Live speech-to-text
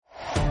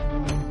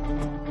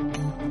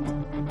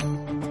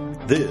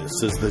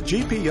This is the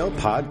GPL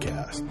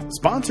Podcast,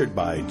 sponsored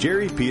by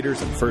Jerry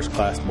Peters and First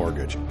Class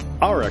Mortgage.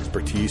 Our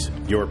expertise,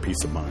 your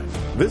peace of mind.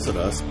 Visit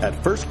us at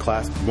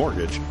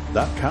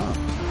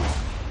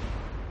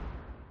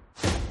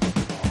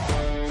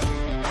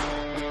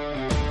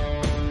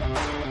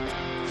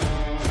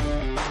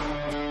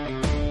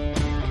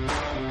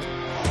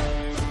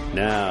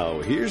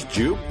Now, here's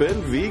Jupe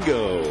and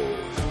Vigo.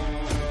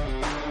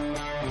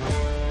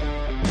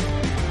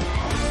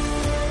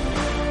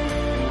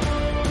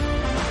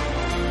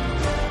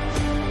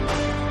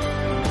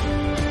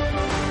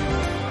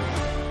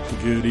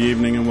 Good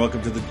evening and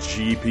welcome to the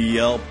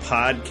GPL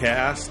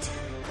Podcast,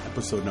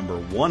 episode number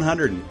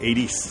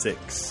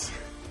 186.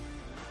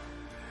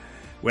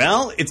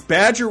 Well, it's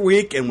Badger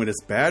Week, and when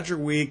it's Badger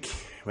Week,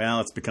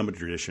 well, it's become a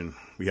tradition.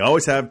 We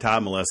always have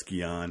Todd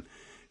Milewski on.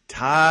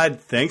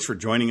 Todd, thanks for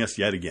joining us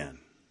yet again.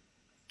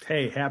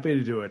 Hey, happy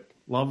to do it.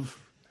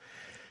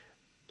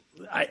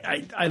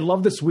 I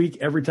love this week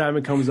every time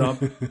it comes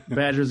up,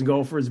 Badgers and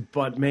Gophers,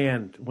 but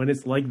man, when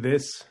it's like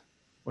this,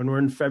 when we're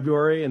in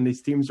February and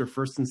these teams are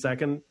first and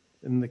second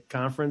in the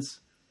conference,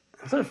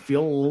 doesn't it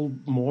feel a little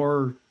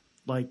more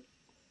like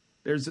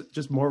there's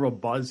just more of a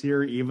buzz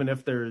here, even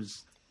if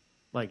there's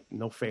like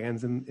no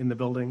fans in the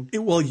building?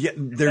 Well, yeah,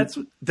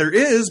 there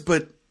is,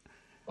 but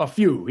a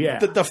few, yeah.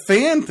 The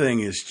fan thing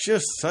is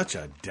just such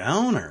a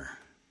downer.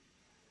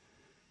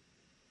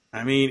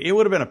 I mean, it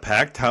would have been a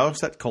packed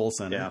house at Kohl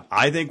Center. Yeah.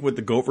 I think with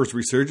the Gophers'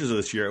 resurgence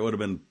this year, it would have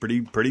been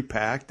pretty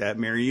packed at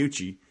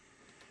Mariucci.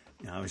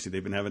 Obviously,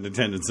 they've been having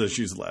attendance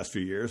issues the last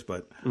few years,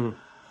 but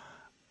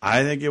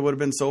I think it would have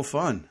been so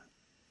fun.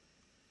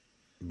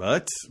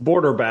 But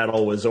Border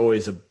Battle was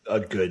always a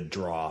good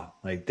draw.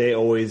 Like, they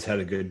always had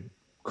a good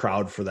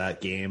crowd for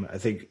that game. I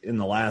think in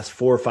the last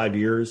 4 or 5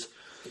 years,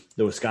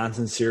 the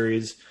Wisconsin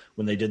series,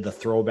 when they did the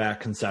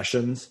throwback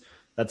concessions,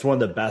 that's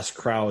one of the best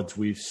crowds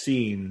we've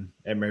seen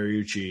at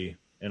Mariucci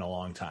in a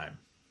long time.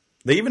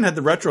 They even had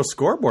the retro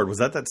scoreboard. Was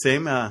that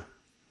same? Yep,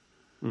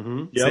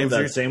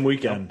 that same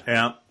weekend.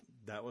 Yeah,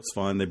 that was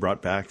fun. They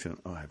brought back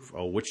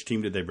which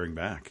team did they bring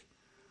back?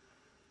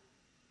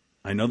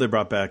 I know they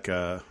brought back.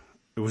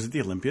 Was it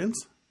the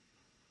Olympians?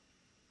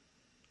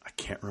 I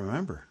can't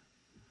remember.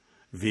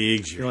 I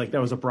feel like there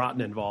was a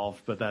Broughton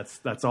involved, but that's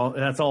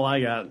all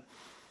I got.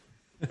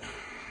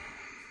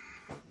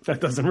 That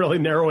doesn't really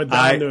narrow it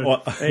down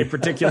to a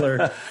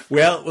particular.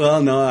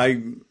 well, no, I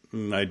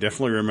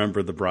definitely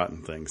remember the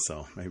Broughton thing,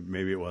 so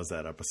maybe it was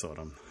that episode.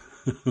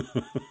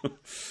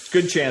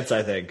 Good chance,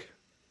 I think.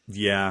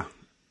 Yeah.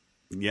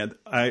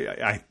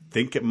 I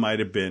think it might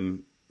have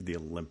been the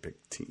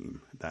Olympic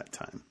team at that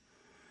time,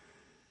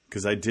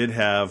 because I did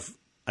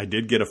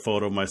get a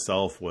photo of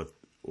myself with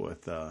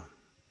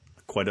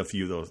quite a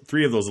few of those,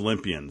 3 of those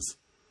Olympians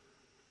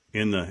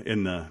in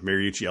the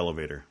Mariucci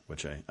elevator,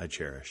 which I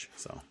cherish.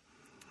 So,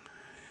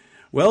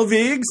 well,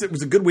 Viggs, it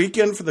was a good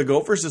weekend for the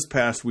Gophers this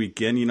past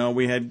weekend. You know,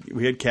 we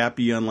had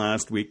Cappy on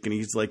last week, and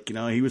he's like,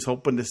 he was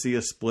hoping to see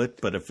a split,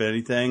 but if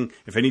any team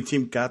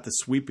got the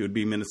sweep, it would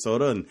be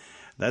Minnesota, and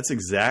that's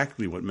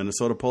exactly what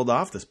Minnesota pulled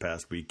off this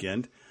past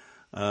weekend.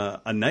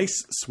 A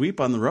nice sweep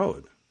on the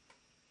road.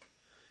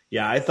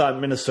 Yeah, I thought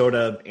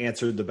Minnesota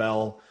answered the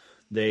bell.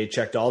 They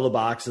checked all the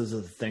boxes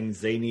of the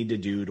things they need to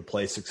do to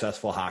play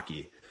successful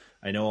hockey.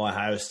 I know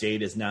Ohio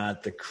State is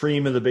not the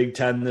cream of the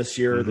BigTen this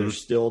year. Mm-hmm. They're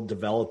still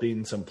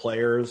developing some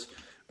players,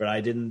 but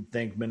I didn't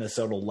think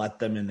Minnesota let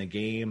them in the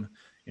game.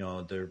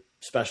 Their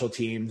special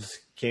teams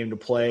came to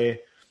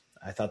play.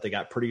 I thought they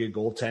got pretty good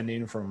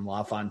goaltending from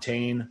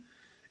LaFontaine,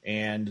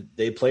 and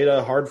they played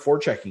a hard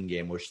forechecking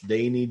game, which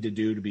they need to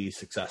do to be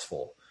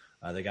successful.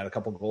 They got a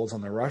couple goals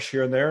on the rush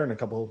here and there and a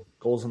couple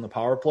goals on the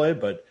power play,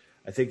 but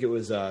I think it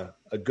was a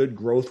good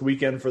growth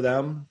weekend for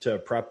them to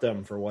prep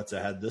them for what's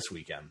ahead this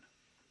weekend.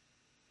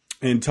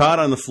 And Todd,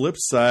 on the flip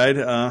side,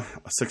 a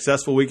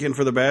successful weekend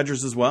for the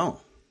Badgers as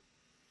well.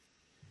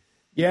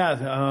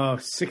 Yeah,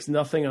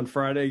 6-0 on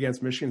Friday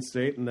against Michigan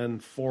State, and then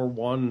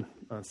 4-1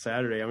 on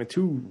Saturday. I mean,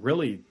 2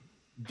 really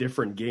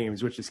different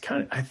games, which is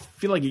I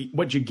feel like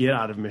what you get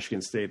out of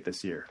Michigan State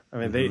this year. I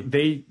mean,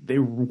 they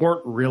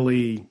weren't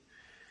really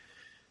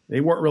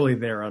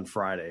there on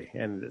Friday,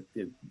 and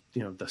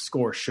the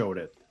score showed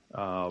it.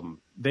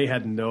 They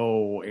had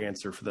no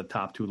answer for the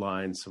top 2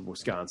 lines of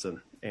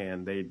Wisconsin,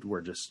 and they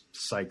were just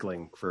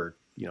cycling for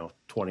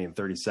 20 and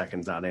 30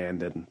 seconds on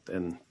end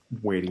and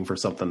waiting for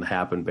something to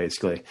happen.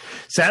 Basically,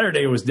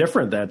 Saturday was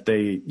different. That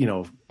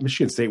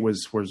Michigan State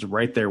was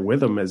right there with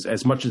them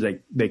as much as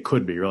they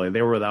could be. Really,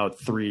 they were without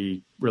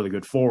 3 really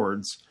good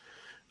forwards,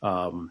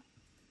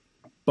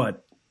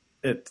 but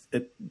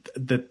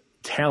the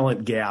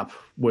talent gap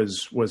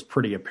was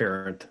pretty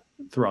apparent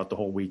throughout the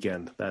whole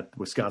weekend. That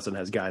Wisconsin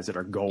has guys that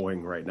are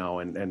going right now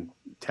and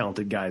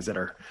talented guys that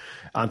are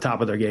on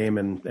top of their game,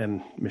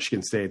 and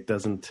Michigan State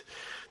doesn't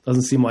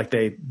seem like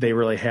they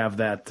really have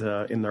that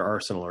in their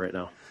arsenal right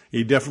now.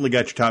 You definitely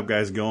got your top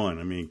guys going.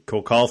 I mean,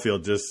 Cole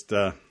Caulfield, just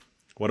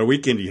what a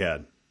weekend he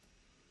had.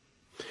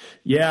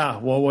 Yeah,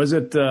 what was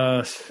it?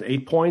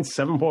 8 points,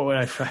 7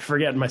 points? I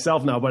forget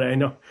myself now, but I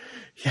know.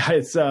 Yeah,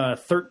 it's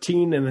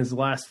 13 in his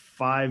last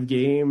 5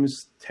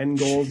 games, 10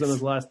 goals in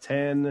his last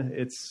 10.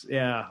 It's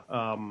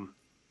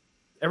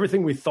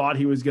everything we thought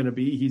he was going to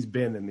be, he's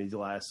been in these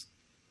last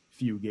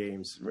few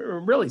games.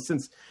 Really,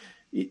 since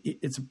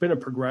it's been a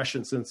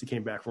progression since he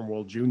came back from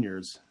World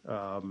Juniors.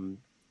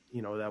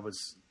 That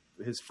was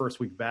his first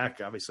week back,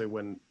 obviously,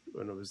 when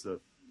it was the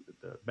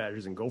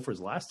Badgers and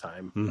Gophers last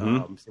time,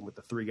 same with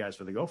the 3 guys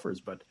for the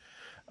Gophers. But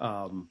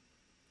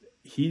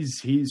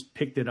he's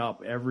picked it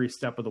up every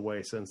step of the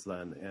way since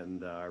then,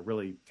 and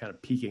really kind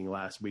of peaking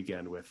last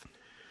weekend with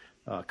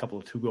a couple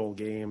of 2-goal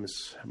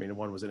games. I mean,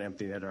 one was an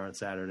empty netter on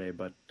Saturday,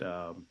 but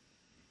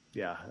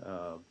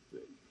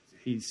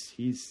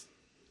he's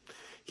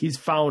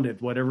found it.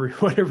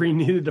 Whatever he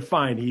needed to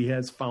find, he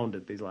has found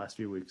it these last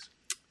few weeks.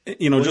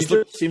 He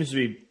seems to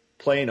be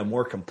playing a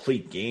more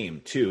complete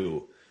game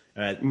too.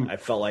 I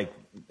felt like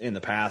in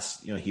the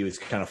past, he was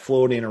kind of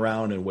floating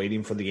around and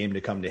waiting for the game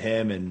to come to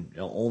him and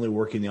only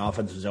working the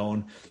offensive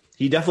zone.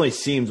 He definitely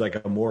seems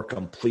like a more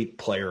complete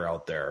player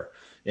out there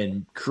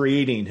and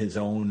creating his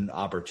own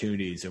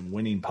opportunities and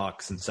winning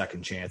pucks and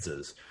second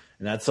chances.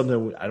 And that's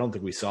something I don't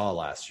think we saw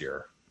last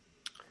year.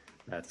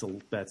 That's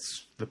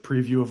the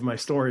preview of my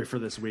story for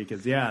this week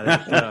is,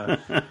 there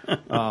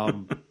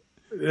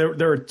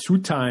were 2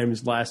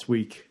 times last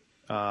week,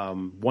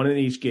 one in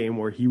each game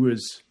where he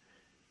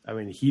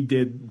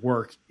did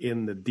work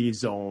in the D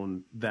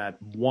zone.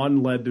 That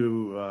one led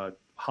to a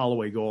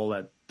Holloway goal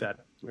that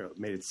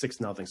made it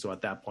 6-0. So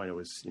at that point it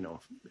was,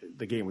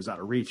 the game was out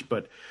of reach.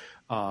 But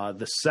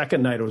the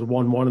second night it was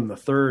 1-1 in the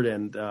third,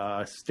 and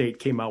State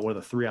came out with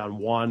a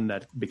 3-on-1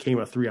 that became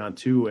a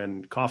 3-on-2,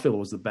 and Caulfield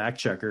was the back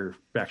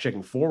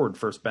checking forward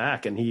first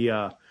back, and he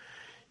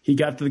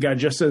got to the guy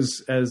just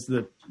as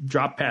the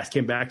drop pass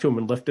came back to him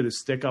and lifted his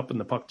stick up, and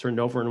the puck turned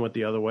over and went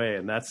the other way.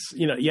 And it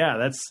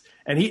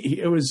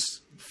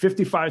was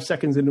 55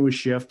 seconds into his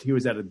shift. He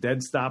was at a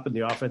dead stop in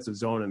the offensive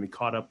zone, and he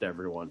caught up to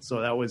everyone.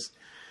 So that was,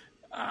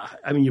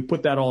 you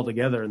put that all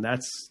together, and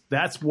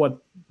that's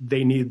what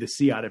they needed to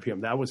see out of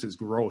him. That was his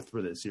growth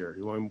for this year.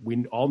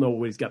 We all know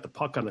when he's got the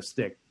puck on a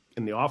stick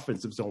in the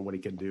offensive zone, what he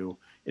can do.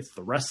 It's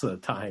the rest of the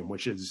time,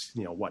 which is,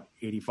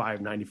 85,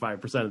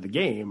 95% of the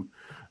game,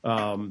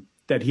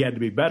 that he had to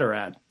be better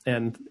at.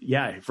 And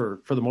for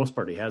the most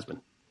part, he has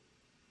been.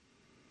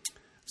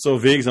 So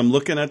Viggs, I'm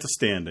looking at the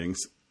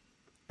standings,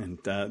 and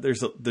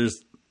there's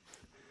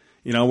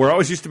we're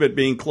always used to it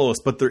being close,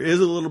 but there is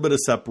a little bit of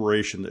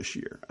separation this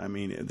year. I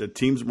mean, the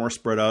teams more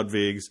spread out.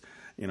 Viggs,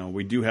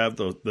 we do have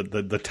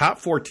the top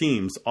 4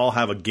 teams all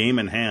have a game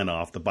in hand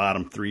off the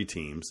bottom 3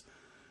 teams,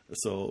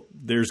 so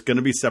there's going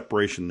to be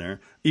separation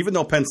there. Even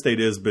though Penn State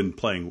has been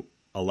playing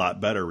a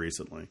lot better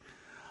recently.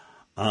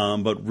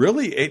 But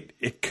really,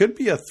 it could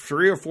be a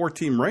 3 or 4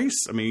 team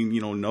race. I mean,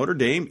 Notre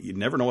Dame, you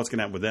never know what's going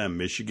to happen with them.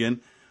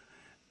 Michigan,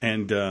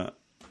 and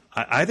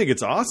I think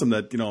it's awesome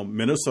that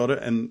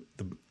Minnesota and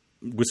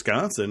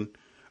Wisconsin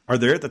are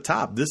there at the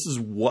top. This is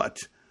what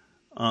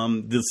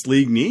this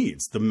league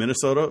needs: the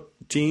Minnesota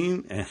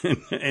team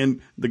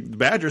and the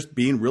Badgers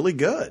being really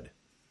good.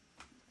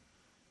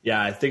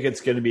 Yeah, I think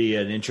it's going to be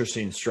an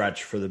interesting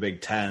stretch for the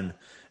Big Ten,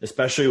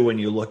 especially when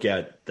you look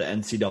at the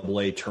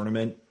NCAA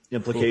tournament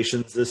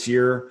implications this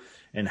year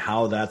and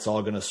how that's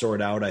all going to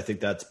sort out. I think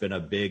that's been a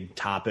big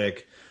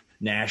topic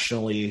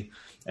nationally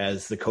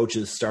as the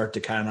coaches start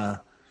to kind of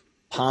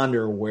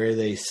ponder where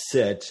they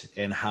sit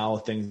and how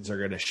things are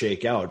going to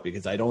shake out,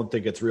 because I don't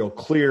think it's real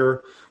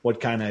clear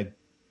what kind of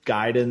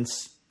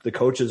guidance the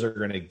coaches are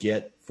going to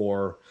get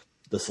for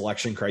the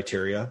selection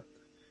criteria.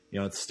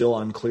 It's still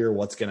unclear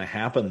what's going to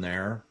happen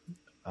there.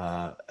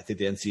 I think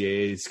the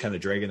NCAA is kind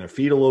of dragging their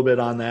feet a little bit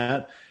on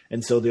that.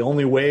 And so the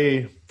only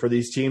way for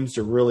these teams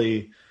to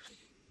really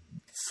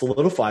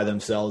solidify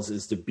themselves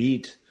is to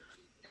beat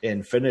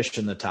and finish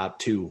in the top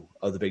 2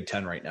 of the Big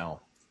Ten right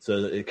now.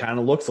 So it kind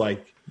of looks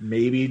like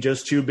maybe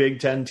just 2 Big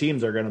Ten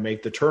teams are going to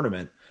make the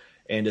tournament.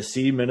 And to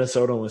see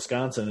Minnesota and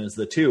Wisconsin as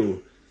the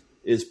 2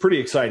 is pretty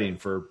exciting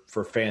for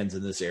fans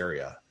in this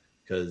area,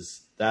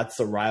 because that's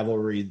the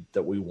rivalry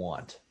that we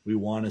want. We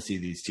want to see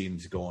these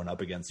teams going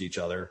up against each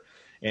other.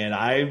 And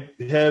I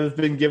have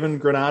been giving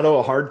Granato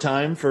a hard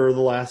time for the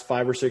last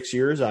 5 or 6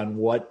 years on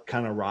what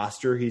kind of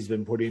roster he's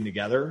been putting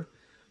together.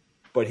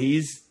 But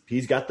he's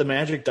got the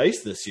magic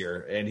dice this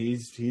year, and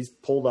he's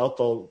pulled out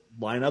the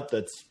lineup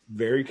that's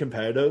very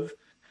competitive.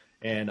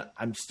 And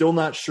I'm still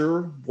not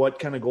sure what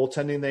kind of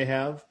goaltending they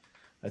have.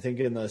 I think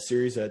in the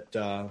series at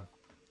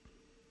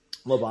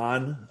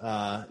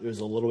LeBron, it was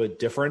a little bit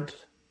different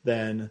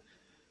than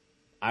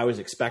I was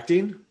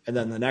expecting. And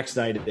then the next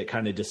night it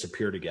kind of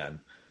disappeared again.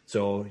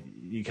 So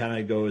you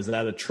kind of go, is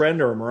that a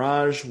trend or a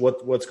mirage?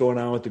 What's going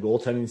on with the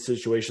goaltending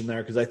situation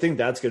there? Because I think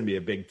that's going to be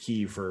a big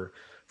key for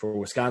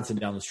Wisconsin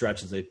down the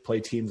stretch as they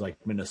play teams like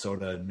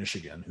Minnesota and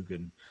Michigan who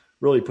can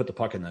really put the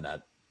puck in the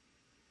net.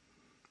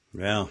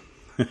 Well,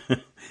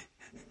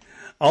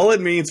 all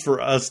it means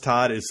for us,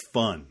 Todd, is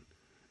fun.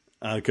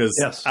 Because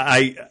yes.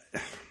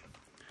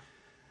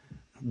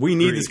 We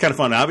need this kind of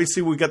fun.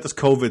 Obviously, we got this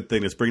COVID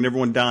thing that's bringing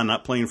everyone down,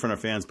 not playing in front of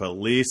fans, but at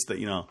least that,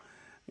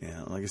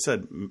 like I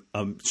said,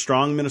 a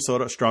strong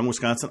Minnesota, a strong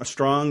Wisconsin, a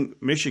strong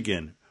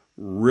Michigan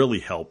really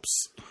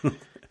helps.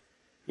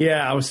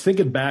 Yeah, I was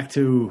thinking back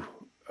to,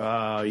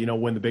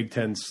 when the Big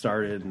Ten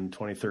started in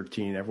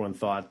 2013, everyone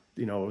thought,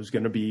 it was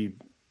going to be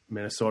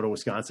Minnesota,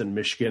 Wisconsin,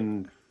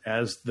 Michigan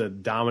as the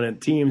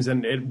dominant teams.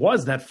 And it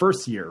was that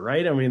first year,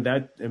 right? I mean,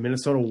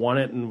 Minnesota won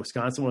it and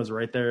Wisconsin was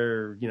right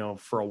there,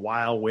 for a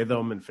while with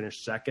them and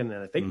finished second.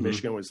 And I think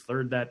Michigan was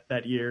third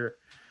that year.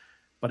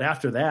 But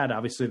after that,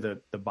 obviously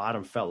the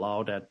bottom fell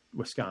out at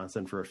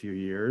Wisconsin for a few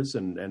years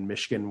and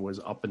Michigan was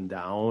up and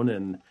down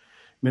and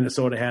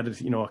Minnesota had,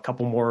 a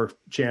couple more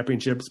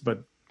championships,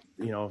 but,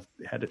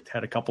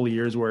 had a couple of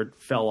years where it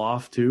fell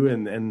off too.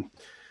 And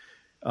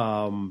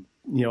now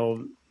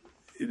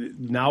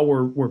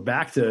we're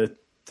back to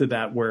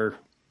that where,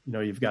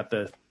 you've got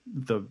the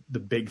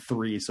big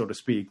three, so to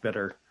speak, that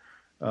are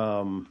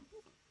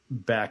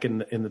back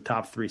in the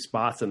top three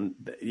spots. And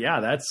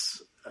yeah,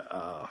 that's,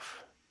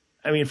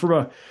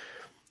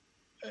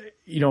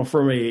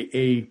 from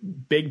a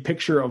big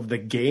picture of the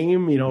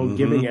game,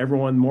 giving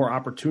everyone more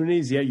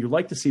opportunities. Yeah. You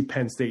like to see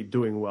Penn State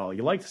doing well.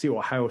 You like to see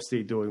Ohio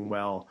State doing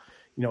well,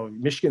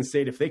 Michigan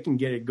State, if they can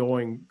get it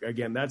going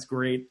again, that's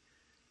great.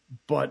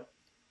 But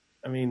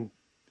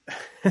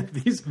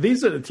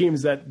these are the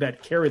teams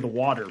that carry the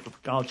water for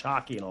college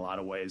hockey in a lot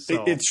of ways.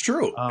 So, it's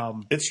true.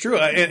 It's true.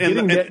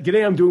 Getting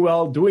them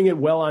doing it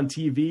well on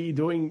TV,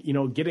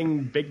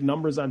 getting big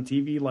numbers on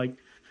TV, like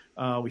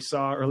we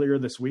saw earlier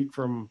this week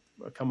come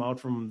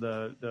out from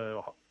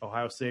the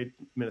Ohio State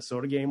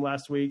Minnesota game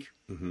last week.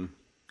 Mm-hmm.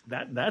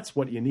 That's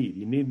what you need.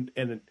 You need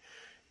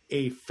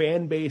a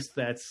fan base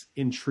that's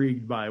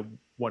intrigued by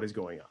what is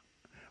going on.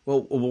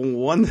 Well,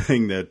 one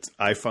thing that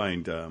I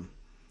find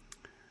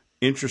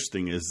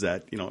interesting is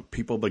that,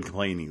 people have been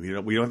complaining,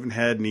 we haven't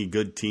had any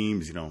good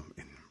teams,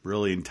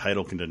 really in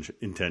title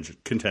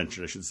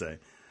contention, I should say.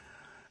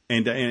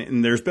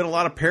 And there's been a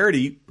lot of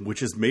parity, which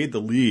has made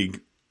the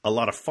league a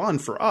lot of fun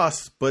for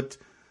us, but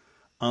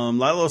a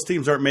lot of those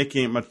teams aren't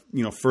making it much,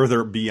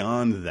 further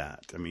beyond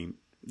that. I mean,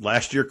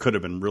 last year could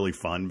have been really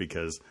fun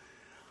because,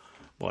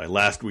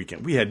 last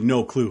weekend we had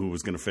no clue who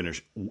was going to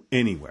finish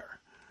anywhere.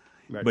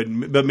 Right.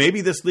 But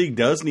maybe this league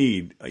does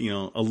need,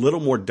 a little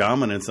more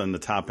dominance on the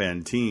top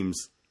end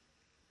teams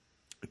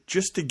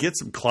just to get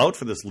some clout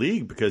for this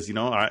league because, you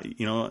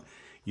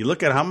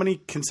look at how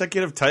many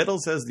consecutive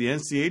titles has the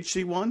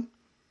NCHC won.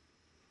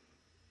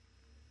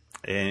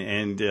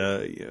 And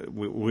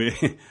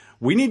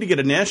we need to get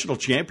a national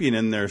champion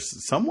in there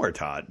somewhere,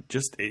 Todd.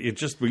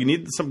 We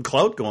need some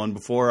clout going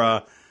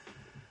before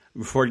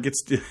it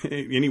gets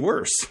any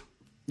worse.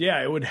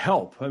 Yeah, it would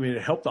help.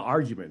 It helped the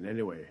argument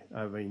anyway.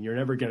 You're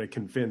never going to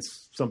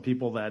convince some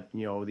people that, the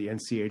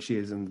NCHC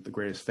isn't the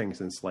greatest thing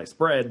since sliced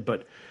bread,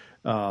 but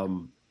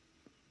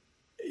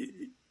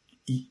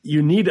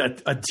you need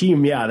a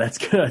team, that's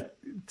going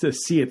to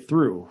see it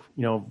through.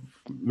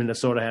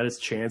 Minnesota had its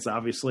chance,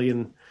 obviously,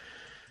 in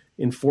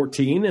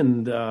 14,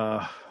 and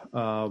then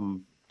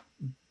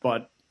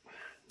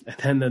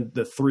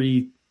the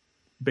three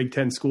Big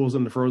Ten schools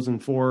in the Frozen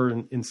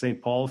Four in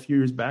St. Paul a few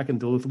years back, and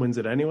Duluth wins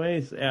it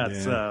anyways.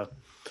 Yeah,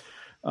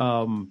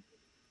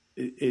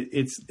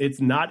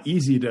 it's not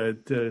easy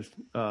to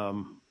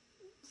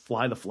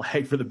fly the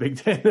flag for the Big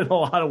Ten in a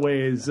lot of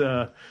ways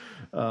when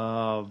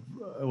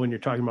you're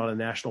talking about a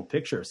national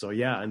picture. So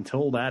yeah,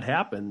 until that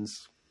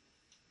happens,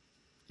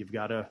 you've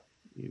got to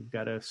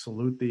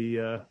salute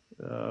the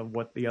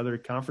what the other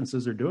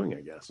conferences are doing,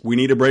 I guess. We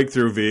need a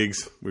breakthrough,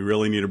 Vigs. We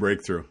really need a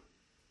breakthrough.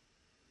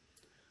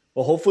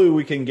 Well, hopefully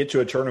we can get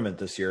to a tournament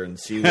this year and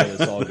see where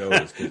this all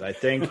goes, because I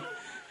think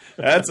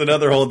that's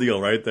another whole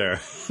deal right there.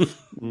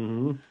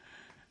 Mm-hmm.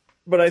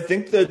 But I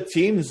think the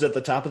teams at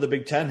the top of the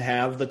Big Ten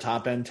have the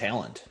top end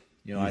talent.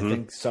 I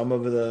think some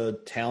of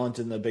the talent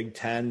in the Big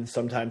Ten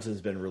sometimes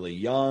has been really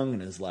young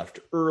and has left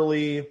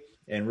early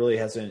and really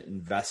hasn't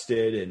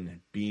invested in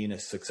being a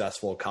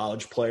successful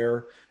college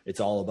player. It's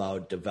all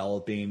about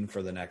developing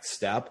for the next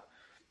step.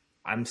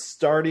 I'm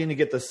starting to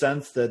get the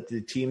sense that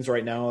the teams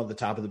right now at the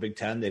top of the Big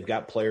Ten, they've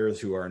got players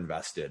who are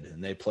invested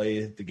and they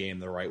play the game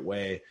the right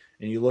way.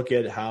 And you look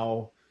at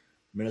how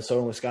Minnesota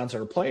and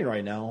Wisconsin are playing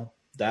right now,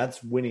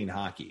 that's winning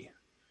hockey.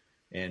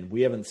 And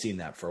we haven't seen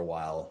that for a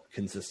while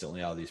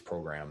consistently out of these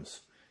programs.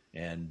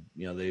 And,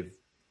 they've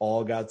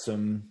all got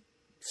some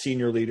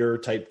senior leader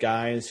type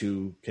guys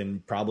who can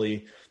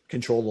probably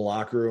control the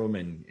locker room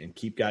and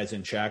keep guys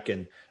in check.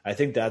 And I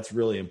think that's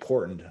really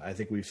important. I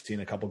think we've seen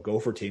a couple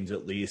Gopher teams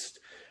at least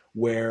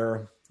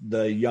where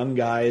the young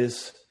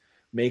guys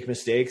make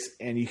mistakes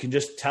and you can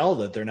just tell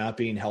that they're not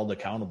being held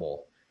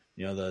accountable.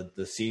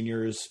 The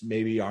seniors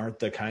maybe aren't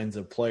the kinds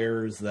of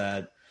players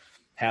that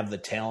have the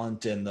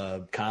talent and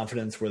the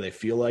confidence where they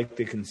feel like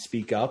they can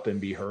speak up and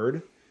be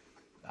heard.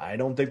 I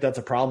don't think that's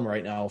a problem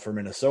right now for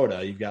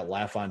Minnesota. You've got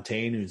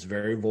LaFontaine, who's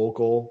very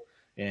vocal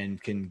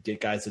and can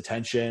get guys'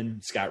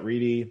 attention. Scott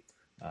Reedy,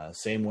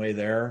 same way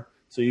there.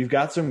 So you've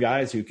got some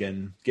guys who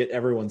can get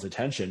everyone's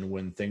attention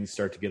when things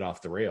start to get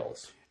off the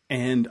rails.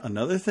 And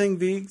another thing,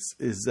 Viggs,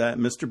 is that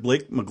Mr.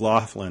 Blake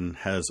McLaughlin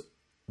has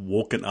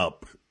woken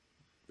up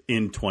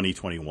in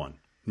 2021.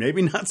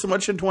 Maybe not so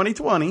much in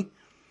 2020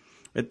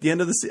 at the end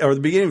of the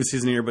beginning of the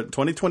season here, but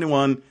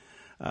 2021,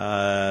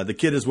 the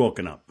kid has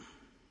woken up.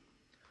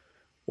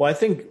 Well, I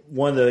think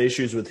one of the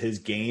issues with his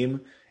game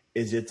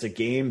is it's a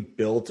game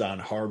built on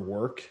hard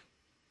work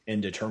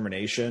and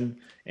determination,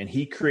 and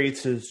he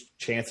creates his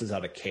chances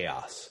out of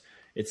chaos.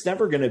 It's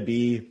never going to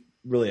be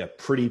really a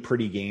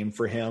pretty game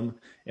for him.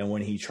 And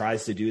when he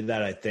tries to do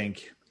that, I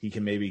think he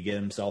can maybe get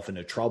himself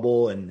into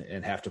trouble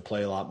and have to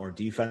play a lot more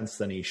defense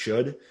than he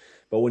should.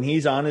 But when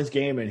he's on his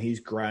game and he's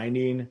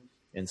grinding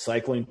and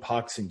cycling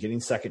pucks and getting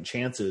second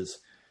chances,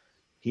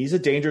 he's a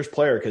dangerous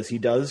player because he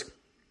does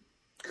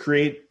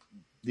create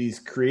these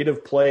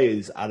creative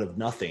plays out of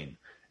nothing.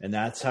 And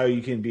that's how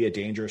you can be a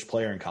dangerous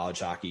player in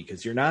college hockey,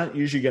 because you're not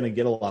usually going to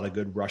get a lot of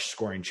good rush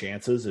scoring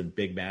chances in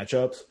big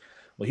matchups.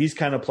 Well, he's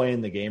kind of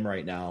playing the game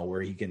right now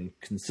where he can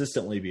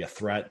consistently be a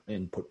threat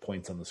and put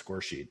points on the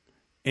score sheet.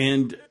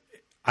 And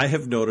I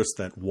have noticed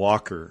that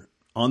Walker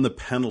on the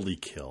penalty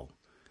kill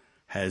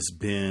has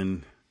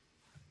been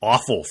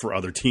awful for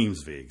other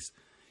teams, Viggs.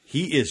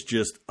 He is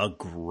just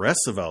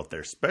aggressive out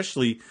there,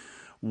 especially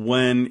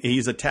when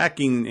he's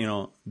attacking,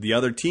 the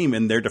other team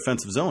in their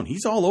defensive zone.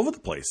 He's all over the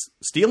place,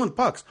 stealing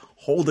pucks,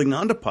 holding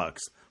onto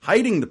pucks,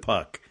 hiding the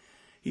puck.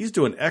 He's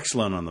doing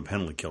excellent on the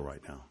penalty kill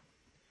right now.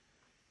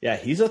 Yeah,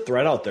 he's a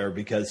threat out there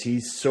because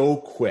he's so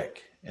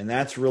quick, and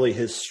that's really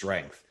his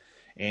strength.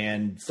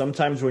 And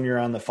sometimes when you're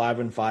on the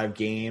 5-on-5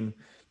 game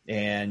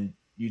and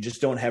you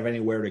just don't have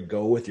anywhere to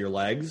go with your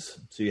legs,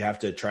 so you have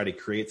to try to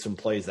create some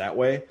plays that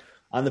way.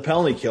 On the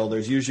penalty kill,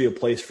 there's usually a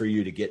place for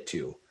you to get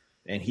to.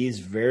 And he's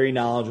very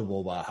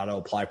knowledgeable about how to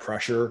apply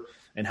pressure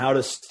and how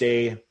to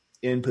stay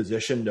in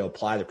position to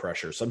apply the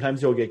pressure.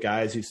 Sometimes you'll get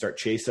guys who start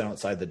chasing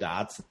outside the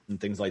dots and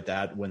things like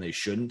that when they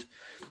shouldn't.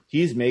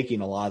 He's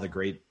making a lot of the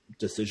great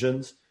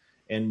decisions.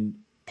 And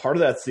part of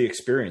that's the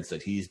experience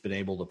that he's been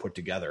able to put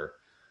together.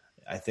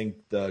 I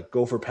think the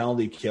Gopher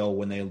penalty kill,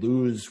 when they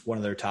lose one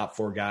of their top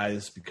four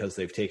guys because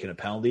they've taken a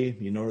penalty,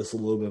 you notice a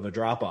little bit of a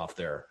drop off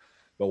there.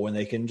 But when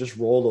they can just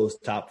roll those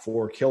top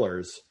four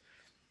killers,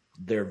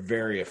 they're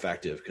very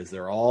effective because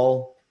they're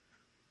all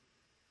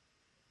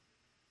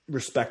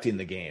respecting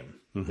the game.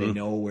 Mm-hmm. They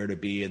know where to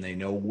be and they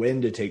know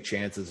when to take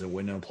chances and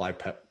when to apply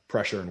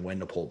pressure and when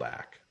to pull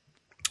back.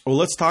 Well,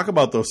 let's talk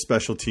about those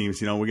special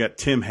teams. We got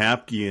Tim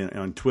Hapke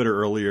on Twitter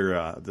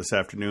earlier this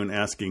afternoon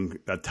asking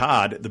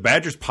Todd, the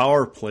Badgers'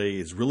 power play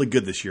is really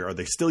good this year. Are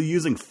they still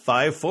using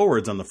 5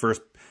 forwards on the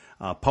first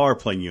power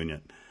play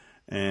unit?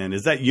 And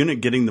is that unit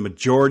getting the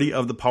majority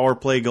of the power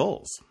play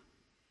goals?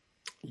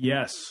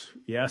 Yes,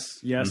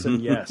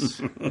 and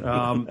yes.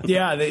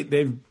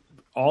 They've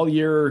all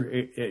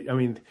year.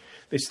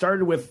 They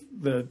started with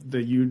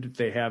the unit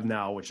they have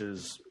now, which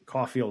is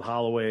Caulfield,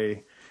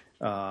 Holloway,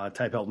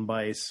 Ty Pelton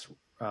Bice.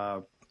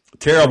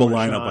 Terrible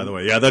lineup, by the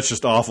way. Yeah, that's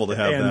just awful to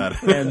have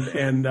that.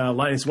 and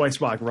Linus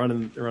Weissbach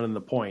running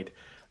the point.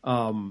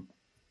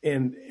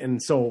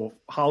 And so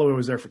Holloway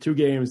was there for 2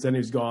 games. Then he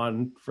was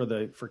gone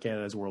for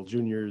Canada's World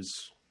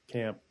Juniors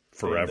camp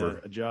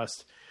forever.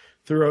 Adjust.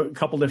 Threw a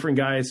couple different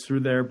guys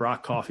through there.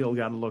 Brock Caulfield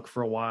got a look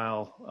for a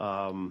while.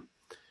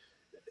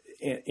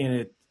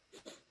 And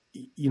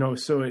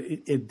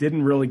it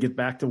didn't really get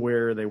back to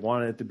where they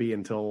wanted it to be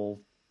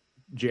until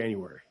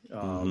January.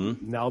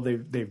 Now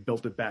they've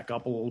built it back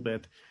up a little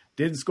bit.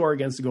 Did score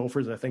against the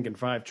Gophers, I think, in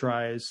 5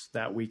 tries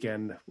that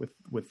weekend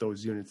with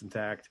those units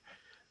intact.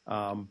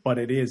 But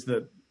it is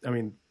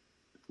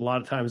a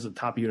lot of times the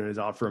top unit is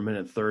out for a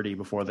minute 30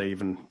 before they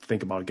even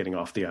think about getting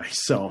off the ice.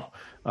 So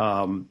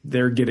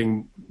they're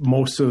getting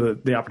most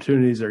of the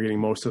opportunities. They're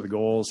getting most of the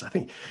goals. I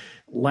think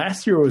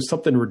last year was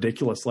something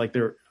ridiculous. Like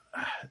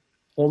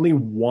only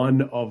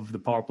one of the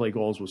power play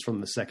goals was from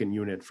the second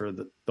unit for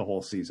the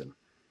whole season.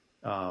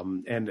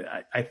 And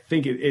I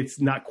think it's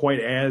not quite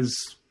as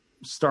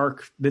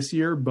stark this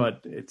year,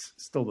 but it's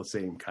still the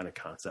same kind of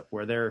concept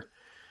where they're,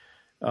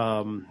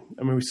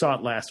 we saw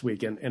it last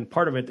week, and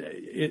part of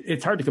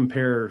it's hard to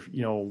compare,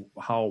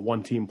 how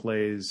one team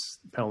plays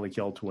penalty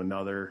kill to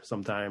another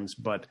sometimes,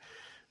 but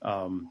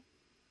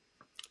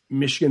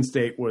Michigan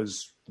State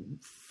was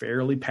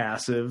fairly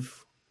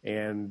passive,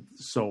 and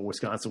so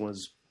Wisconsin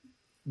was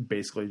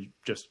basically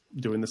just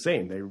doing the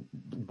same. They're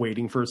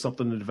waiting for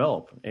something to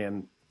develop,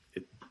 and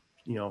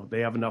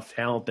they have enough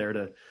talent there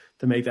to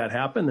make that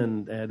happen,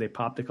 and they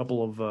popped a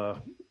couple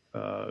of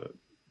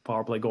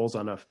power play goals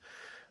on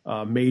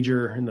a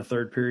major in the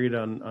third period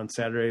on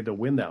Saturday to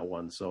win that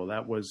one. So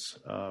that was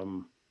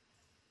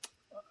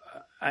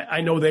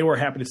I know they were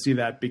happy to see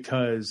that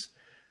because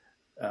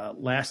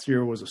last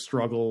year was a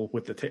struggle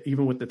with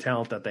even with the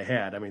talent that they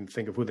had.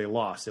 Think of who they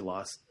lost. They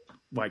lost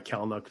Mike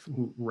Kalnick,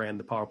 who ran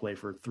the power play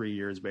for 3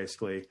 years,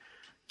 basically,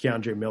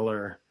 Keandre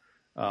Miller,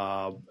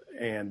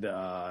 and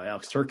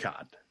Alex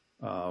Turcotte.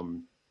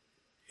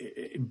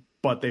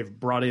 But they've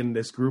brought in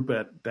this group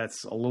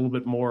that's a little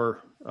bit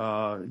more,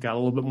 got a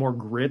little bit more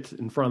grit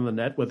in front of the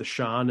net with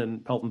Sean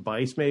and Pelton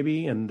Bice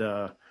maybe. And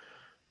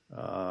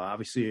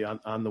Obviously,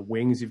 on the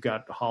wings, you've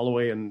got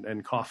Holloway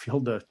and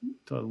Caulfield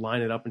to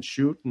line it up and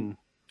shoot, and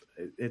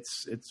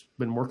it's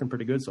been working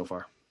pretty good so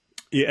far.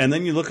 Yeah, and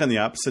then you look on the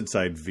opposite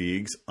side,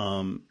 Viggs.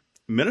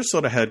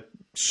 Minnesota had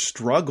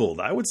struggled,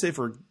 I would say,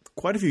 for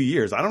quite a few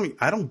years.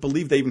 I don't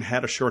believe they even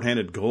had a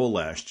shorthanded goal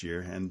last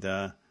year, and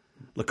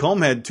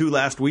Lacombe had 2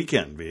 last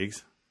weekend.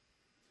 Viggs.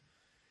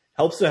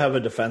 Helps to have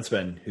a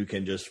defenseman who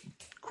can just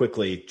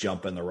quickly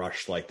jump in the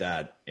rush like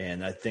that.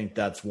 And I think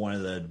that's one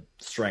of the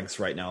strengths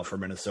right now for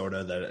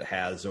Minnesota that it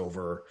has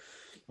over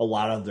a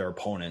lot of their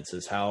opponents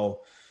is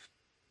how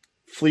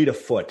fleet of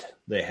foot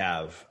they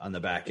have on the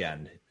back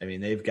end. I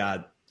mean, they've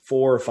got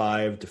 4 or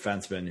 5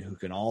 defensemen who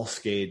can all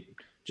skate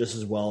just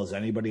as well as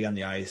anybody on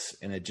the ice,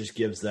 and it just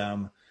gives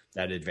them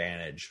that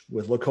advantage.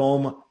 With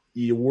Lacombe,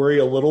 you worry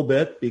a little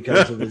bit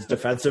because of his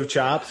defensive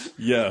chops.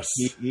 Yes.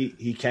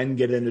 He can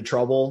get into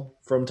trouble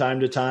from time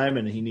to time,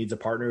 and he needs a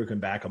partner who can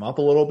back him up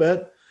a little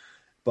bit.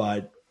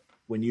 But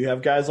when you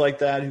have guys like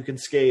that who can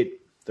skate,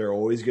 they're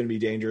always going to be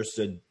dangerous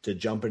to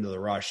jump into the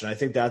rush. And I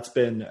think that's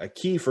been a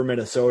key for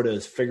Minnesota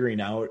is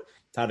figuring out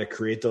how to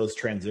create those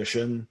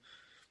transition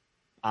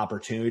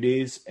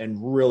opportunities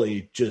and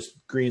really just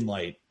green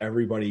light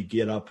everybody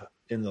get up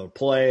in the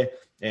play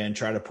and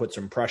try to put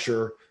some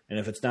pressure. And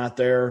if it's not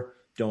there,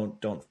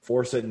 don't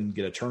force it and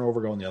get a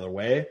turnover going the other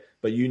way.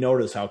 But you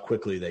notice how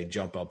quickly they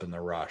jump up in the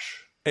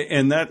rush.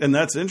 And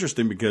that's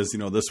interesting because,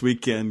 this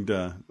weekend,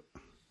 the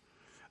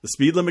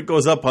speed limit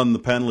goes up on the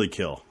penalty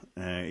kill.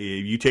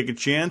 You take a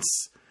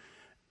chance,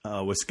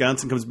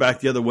 Wisconsin comes back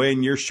the other way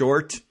and you're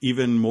short,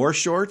 even more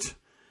short.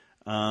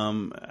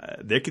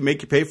 They can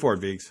make you pay for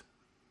it, Viggs.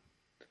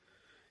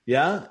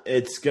 Yeah,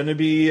 it's going to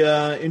be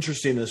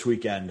interesting this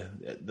weekend.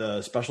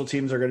 The special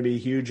teams are going to be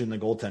huge and the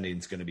goaltending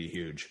is going to be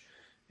huge.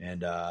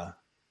 And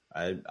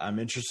I'm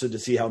interested to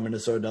see how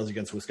Minnesota does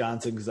against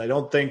Wisconsin because I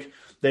don't think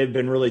they've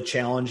been really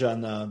challenged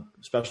on the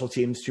special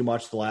teams too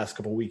much the last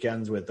couple of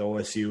weekends with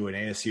OSU and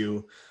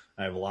ASU.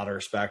 I have a lot of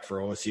respect for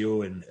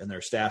OSU and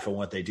their staff and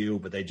what they do,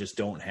 but they just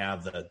don't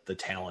have the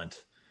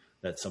talent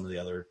that some of the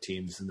other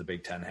teams in the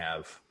Big Ten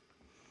have.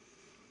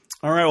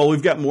 All right, well,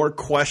 we've got more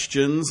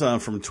questions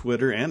from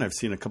Twitter, and I've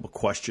seen a couple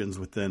questions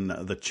within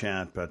the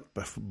chat. But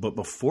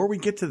before we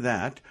get to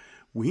that,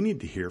 we need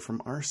to hear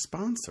from our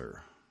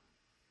sponsor.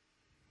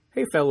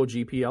 Hey, fellow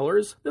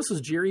GPLers, this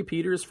is Jerry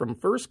Peters from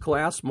First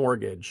Class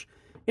Mortgage.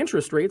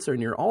 Interest rates are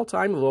near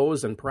all-time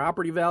lows and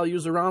property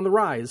values are on the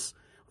rise.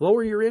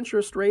 Lower your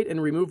interest rate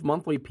and remove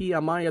monthly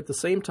PMI at the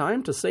same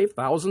time to save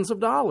thousands of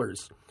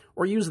dollars.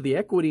 Or use the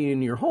equity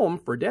in your home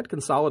for debt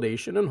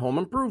consolidation and home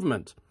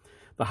improvement.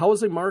 The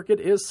housing market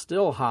is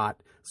still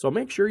hot, so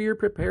make sure you're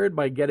prepared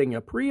by getting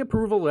a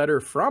pre-approval letter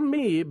from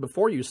me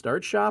before you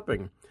start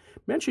shopping.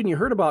 Mention you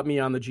heard about me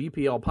on the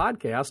GPL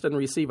podcast and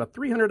receive a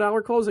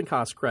 $300 closing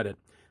cost credit.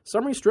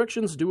 Some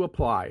restrictions do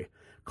apply.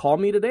 Call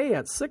me today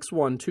at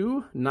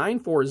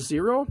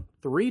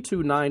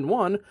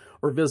 612-940-3291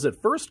 or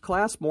visit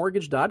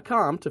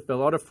firstclassmortgage.com to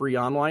fill out a free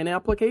online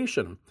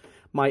application.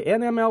 My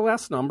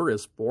NMLS number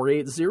is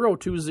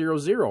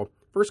 480200.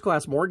 First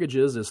Class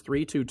Mortgages is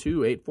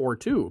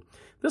 322842.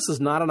 This is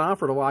not an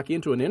offer to lock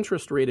into an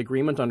interest rate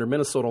agreement under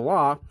Minnesota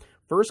law.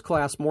 First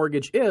Class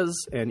Mortgage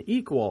is an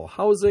equal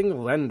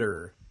housing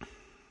lender.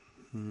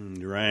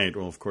 Right.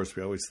 Well, of course,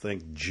 we always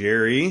thank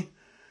Jerry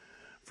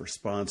for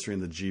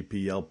sponsoring the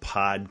GPL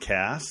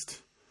podcast.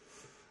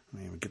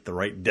 We get the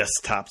right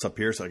desktops up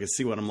here so I can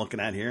see what I'm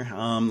looking at here.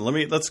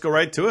 Let's go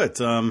right to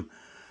it.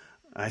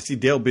 I see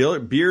Dale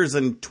Beers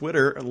on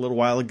Twitter a little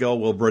while ago.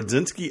 Will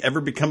Brodzinski ever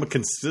become a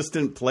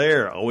consistent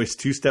player? Always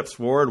 2 steps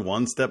forward,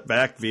 1 step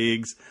back,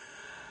 Viggs.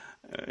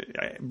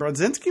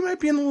 Brodzinski might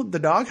be in the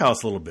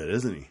doghouse a little bit,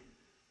 isn't he?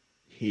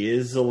 He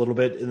is a little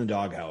bit in the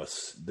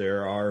doghouse.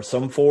 There are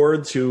some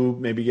forwards who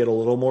maybe get a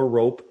little more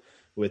rope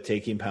with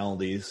taking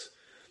penalties.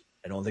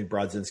 I don't think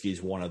Brodzinski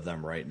is one of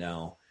them right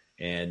now.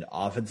 And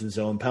offensive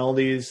zone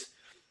penalties,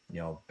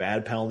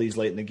 bad penalties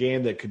late in the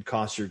game that could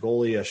cost your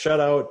goalie a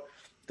shutout,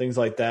 things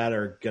like that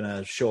are going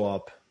to show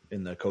up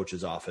in the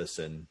coach's office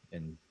and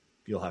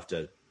you'll have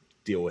to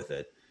deal with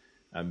it.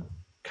 I'm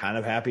kind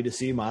of happy to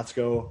see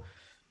Motzko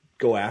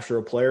go after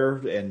a player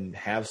and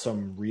have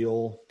some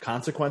real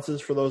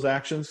consequences for those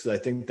actions because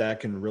I think that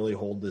can really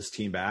hold this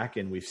team back.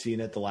 And we've seen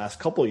it the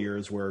last couple of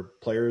years where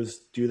players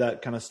do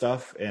that kind of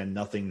stuff and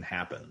nothing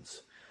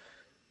happens.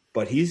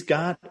 But he's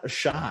got a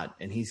shot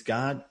and he's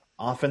got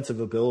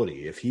offensive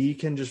ability. If he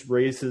can just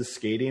raise his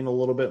skating a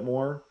little bit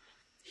more,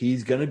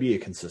 he's going to be a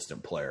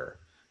consistent player.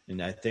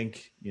 And I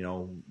think,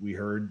 we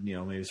heard,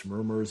 maybe some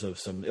rumors of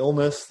some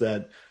illness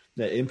that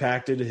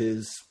impacted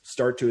his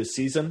start to his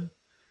season.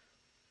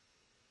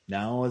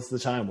 Now is the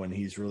time when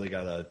he's really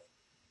got to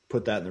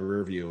put that in the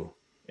rear view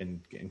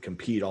and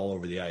compete all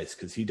over the ice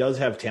because he does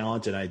have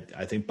talent. And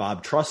I think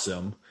Bob trusts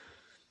him,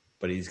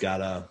 but he's got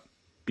to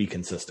be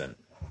consistent.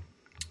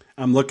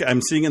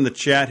 I'm seeing in the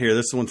chat here,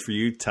 this one's for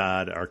you,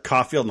 Todd. Are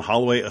Caulfield and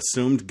Holloway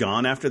assumed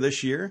gone after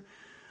this year?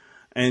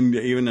 And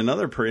even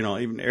another,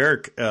 even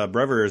Eric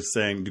Brever is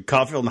saying, do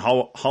Caulfield and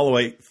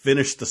Holloway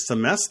finish the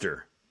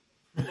semester?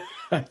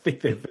 I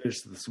think they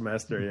finished the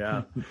semester.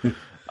 Yeah.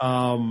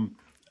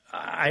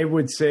 I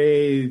would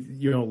say,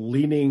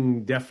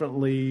 leaning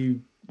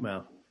definitely.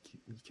 Well,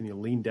 can you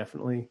lean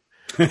definitely?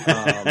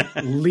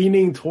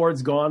 Leaning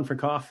towards gone for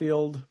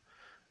Caulfield,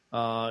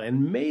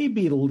 and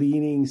maybe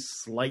leaning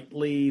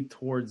slightly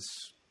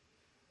towards,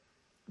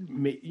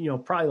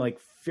 probably like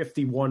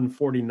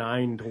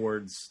 51-49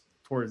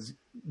 towards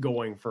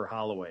going for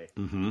Holloway.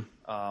 Mm-hmm.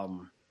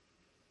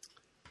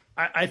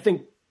 I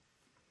think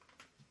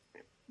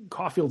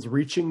Caulfield's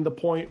reaching the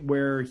point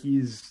where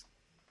he's,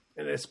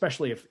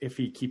 especially if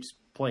he keeps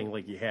playing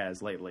like he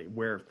has lately,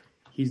 where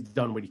he's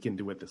done what he can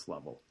do at this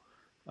level.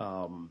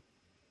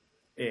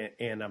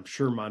 And I'm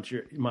sure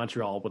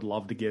Montreal would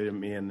love to get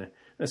him in,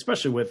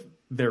 especially with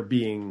there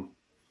being,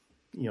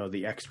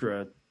 the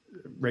extra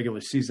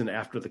regular season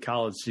after the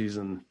college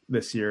season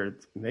this year.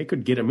 They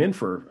could get him in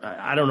for,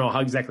 I don't know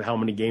exactly how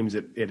many games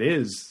it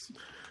is,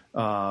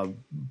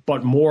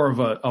 but more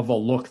of a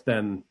look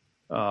than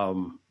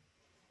you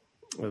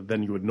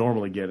would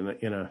normally get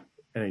in a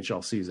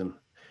NHL season.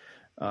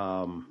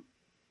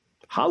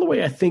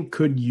 Holloway, I think,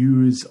 could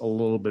use a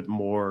little bit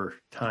more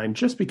time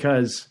just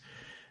because,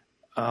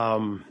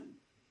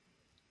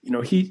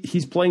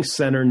 he's playing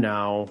center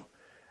now.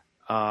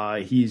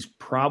 He's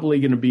probably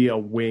going to be a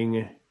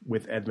wing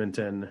with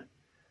Edmonton,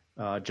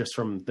 just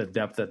from the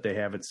depth that they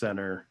have at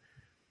center.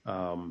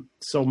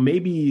 So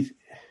maybe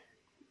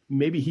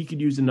he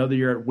could use another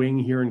year at wing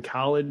here in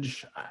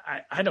college.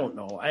 I don't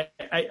know.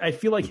 I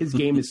feel like his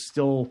game is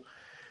still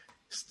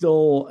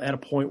at a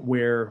point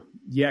where,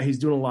 yeah, he's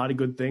doing a lot of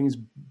good things,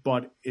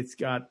 but it's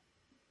got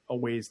a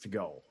ways to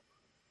go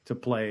to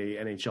play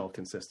NHL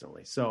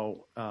consistently.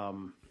 So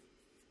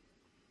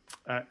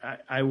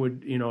I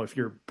would, if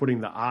you're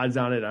putting the odds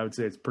on it, I would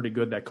say it's pretty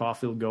good that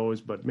Caulfield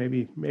goes, but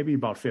maybe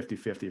about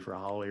 50-50 for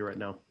Holloway right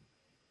now.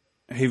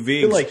 Hey, I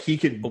feel like he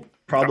could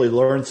probably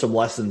learn some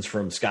lessons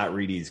from Scott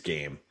Reedy's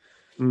game.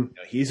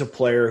 He's a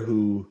player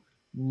who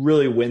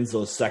really wins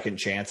those second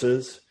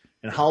chances,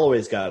 and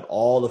Holloway's got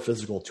all the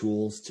physical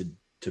tools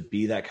to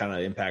be that kind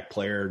of impact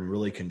player and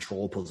really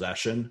control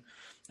possession.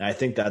 And I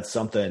think that's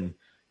something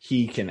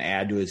he can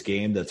add to his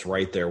game that's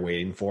right there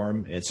waiting for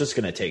him. And it's just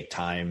going to take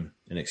time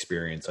and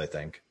experience, I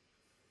think.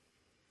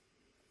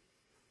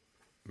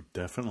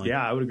 Definitely.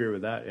 Yeah, I would agree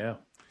with that. Yeah.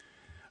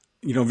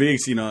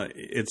 Viggs,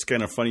 it's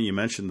kind of funny you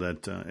mentioned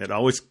that it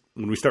always,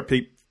 when we start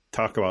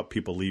talk about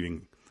people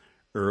leaving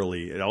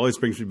early, it always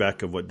brings me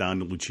back of what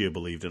Don Lucia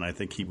believed, and I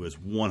think he was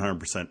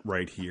 100%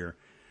 right here.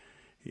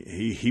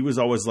 He was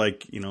always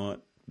like,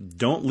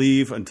 don't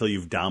leave until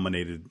you've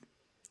dominated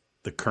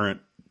the current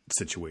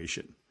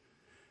situation.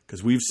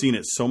 Because we've seen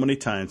it so many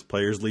times.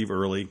 Players leave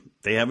early.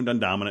 They haven't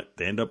done dominant.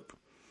 They end up,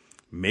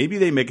 maybe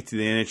they make it to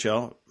the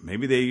NHL.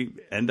 Maybe they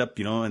end up,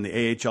 in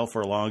the AHL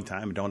for a long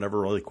time and don't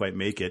ever really quite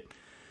make it.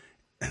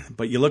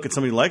 But you look at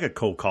somebody like a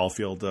Cole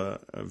Caulfield,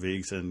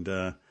 Viggs, and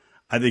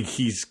I think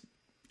he's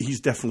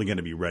definitely going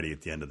to be ready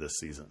at the end of this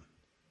season.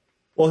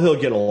 Well,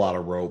 he'll get a lot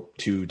of rope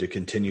to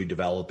continue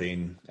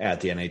developing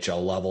at the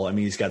NHL level. I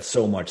mean, he's got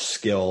so much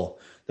skill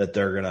that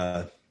they're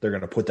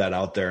gonna put that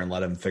out there and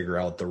let him figure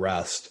out the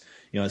rest.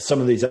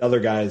 Some of these other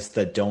guys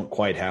that don't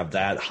quite have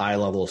that high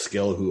level of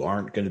skill, who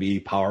aren't going to be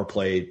power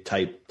play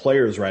type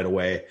players right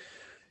away,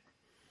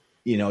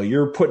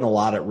 you're putting a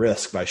lot at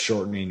risk by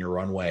shortening your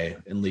runway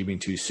and leaving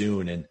too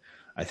soon. And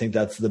I think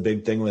that's the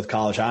big thing with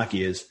college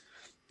hockey is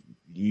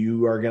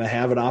you are going to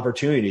have an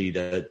opportunity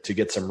to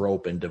get some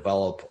rope and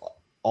develop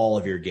all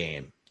of your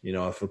game.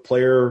 If a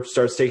player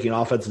starts taking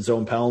offensive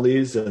zone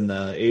penalties in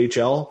the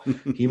AHL,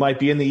 he might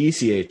be in the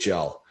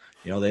ECHL.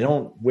 They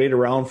don't wait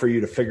around for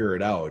you to figure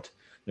it out.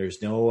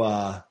 There's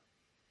no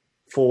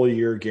full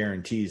year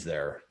guarantees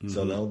there. Mm-hmm.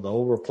 So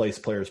they'll replace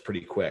players pretty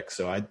quick.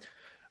 So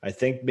I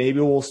think maybe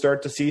we'll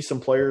start to see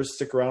some players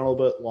stick around a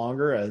little bit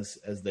longer as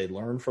they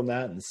learn from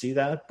that and see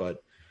that,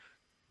 but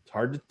it's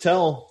hard to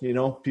tell.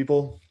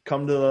 People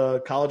come to the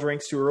college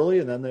ranks too early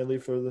and then they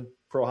leave for the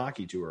pro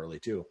hockey too early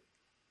too.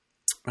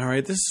 All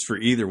right, this is for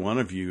either one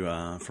of you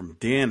from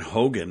Dan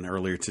Hogan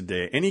earlier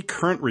today. Any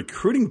current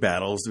recruiting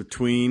battles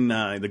between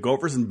the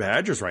Gophers and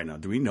Badgers right now?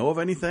 Do we know of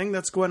anything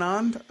that's going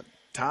on?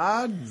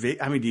 Todd, do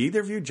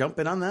either of you jump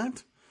in on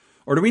that?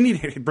 Or do we need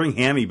to bring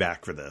Hammy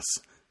back for this?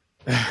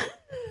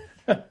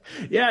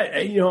 Yeah,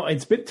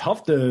 it's been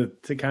tough to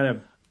kind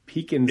of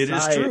peek inside. It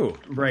is true.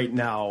 Right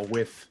now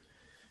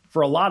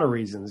for a lot of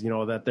reasons,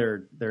 that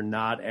they're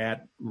not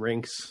at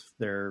rinks.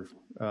 They're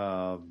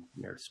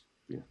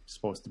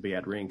supposed to be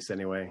at rinks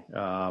anyway.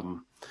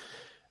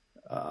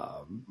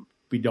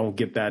 We don't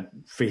get that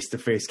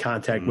face-to-face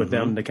contact with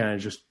them to kind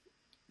of just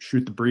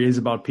shoot the breeze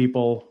about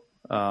people.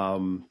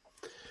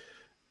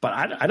 But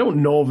I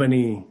don't know of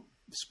any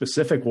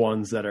specific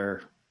ones that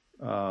are,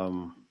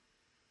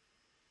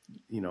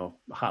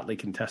 hotly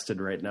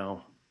contested right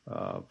now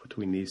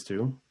between these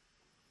two.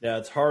 Yeah,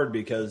 it's hard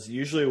because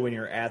usually when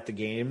you're at the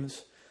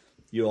games,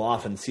 you'll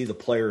often see the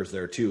players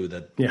there too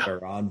that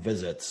are on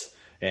visits.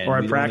 Or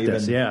at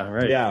practice,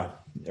 right. Yeah,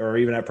 or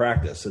even at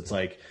practice. It's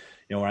like,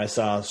 when I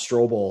saw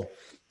Strobel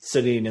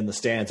sitting in the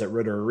stands at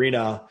Ritter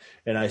Arena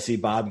and I see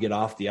Bob get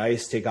off the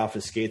ice, take off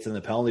his skates in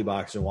the penalty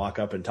box and walk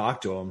up and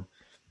talk to him,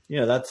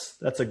 that's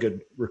a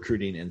good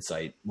recruiting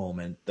insight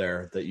moment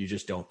there that you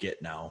just don't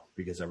get now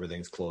because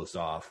everything's closed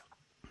off.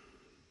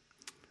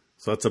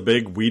 So that's a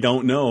big we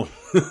don't know.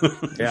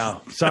 Yeah,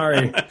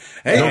 sorry.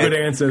 Hey, no good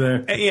answer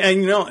there.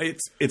 And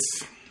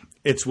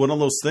it's one of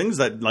those things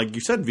that, like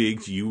you said,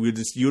 Viggs, you would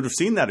have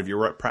seen that if you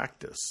were at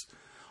practice.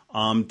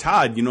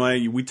 Todd,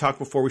 we talked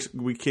before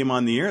we came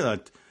on the air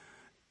that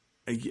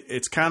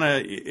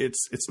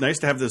it's nice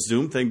to have this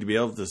Zoom thing to be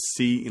able to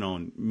see,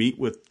 and meet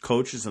with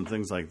coaches and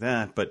things like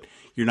that. But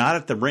you're not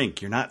at the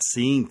rink. You're not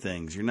seeing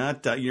things. You're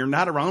not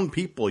around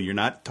people. You're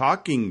not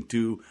talking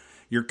to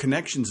your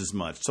connections as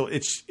much. So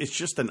it's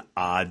just an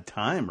odd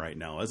time right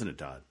now, isn't it,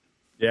 Todd?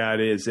 Yeah, it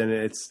is.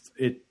 And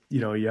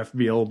you have to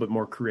be a little bit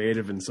more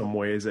creative in some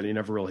ways that you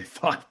never really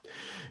thought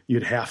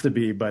you'd have to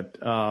be. But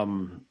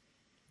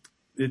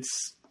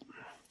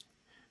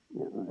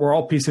we're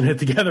all piecing it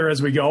together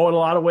as we go in a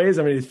lot of ways.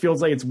 I mean, it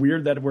feels like it's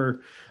weird that we're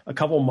a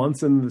couple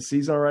months into the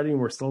season already and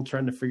we're still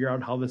trying to figure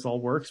out how this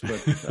all works. But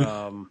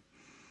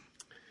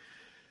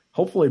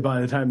hopefully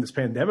by the time this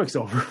pandemic's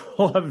over,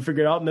 we'll have it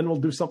figured out and then we'll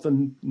do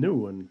something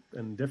new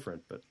and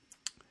different. But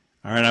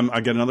all right,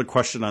 I got another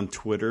question on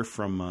Twitter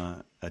from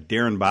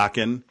Darren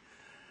Bakken.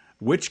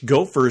 Which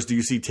Gophers do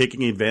you see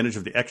taking advantage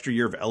of the extra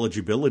year of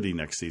eligibility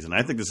next season?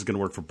 I think this is going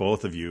to work for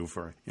both of you,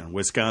 for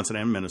Wisconsin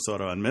and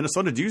Minnesota. And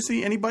Minnesota, do you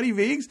see anybody,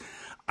 Viggs?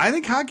 I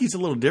think hockey's a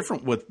little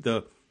different with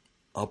the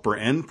upper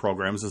end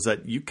programs, is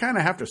that you kind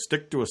of have to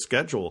stick to a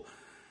schedule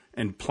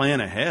and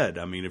plan ahead.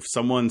 I mean, if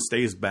someone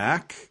stays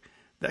back,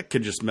 that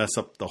could just mess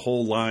up the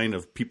whole line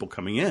of people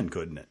coming in,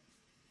 couldn't it?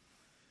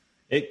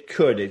 It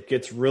could. It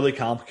gets really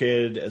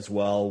complicated as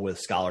well with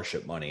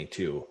scholarship money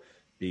too,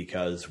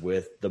 because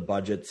with the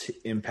budgets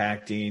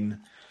impacting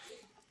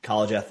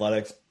college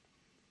athletics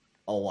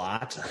a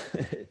lot,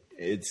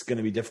 it's going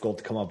to be difficult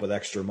to come up with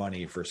extra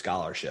money for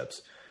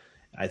scholarships.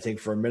 I think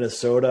for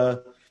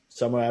Minnesota,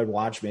 someone I'd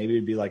watch maybe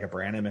would be like a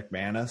Brandon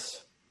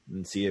McManus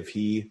and see if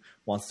he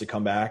wants to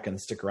come back and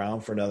stick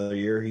around for another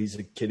year. He's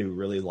a kid who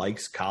really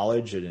likes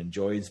college and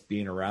enjoys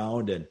being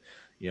around. And,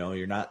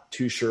 you're not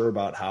too sure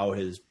about how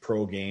his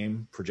pro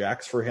game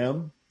projects for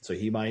him. So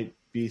he might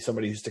be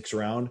somebody who sticks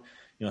around.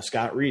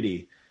 Scott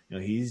Reedy,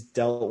 he's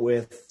dealt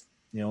with,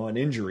 an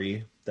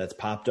injury that's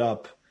popped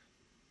up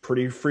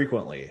pretty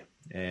frequently.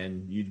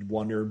 And you'd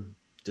wonder,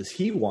 does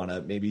he want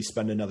to maybe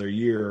spend another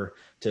year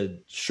to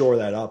shore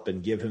that up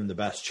and give him the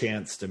best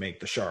chance to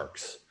make the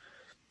Sharks?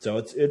 So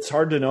it's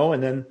hard to know.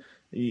 And then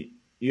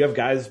you have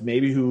guys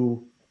maybe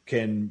who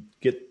can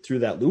get through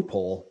that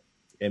loophole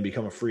and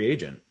become a free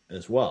agent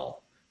as well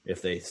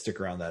if they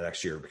stick around that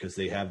next year, because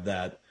they have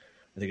that,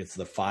 I think it's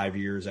the 5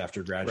 years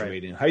after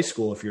graduating high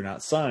school. If you're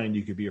not signed,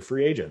 you could be a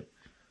free agent.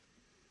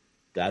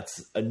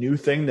 That's a new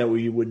thing that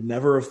we would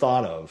never have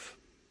thought of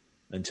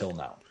until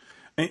now.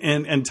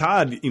 And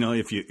Todd,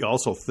 if you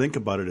also think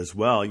about it as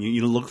well,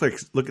 you look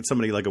at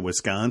somebody like a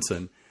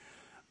Wisconsin.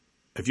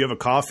 If you have a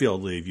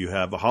Caulfield leave, you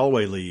have a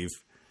Holloway leave,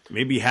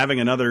 maybe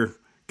having another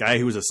guy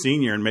who was a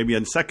senior and maybe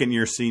a second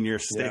year senior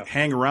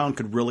hang around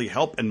could really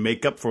help and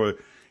make up for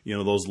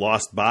those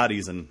lost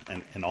bodies and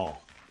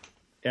all.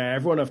 Yeah,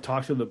 everyone I've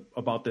talked to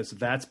about this,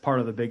 that's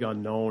part of the big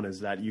unknown, is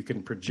that you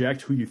can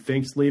project who you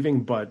think's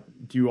leaving,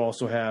 but do you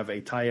also have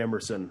a Ty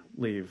Emerson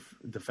leave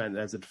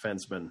as a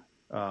defenseman?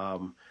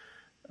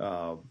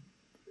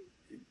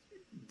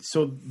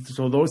 So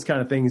those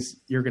kind of things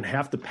you're going to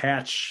have to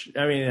patch.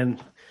 I mean,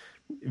 and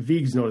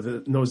Viggs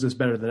knows this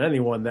better than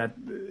anyone, that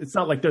it's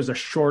not like there's a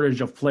shortage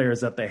of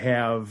players that they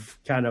have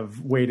kind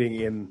of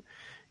waiting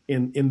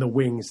in the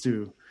wings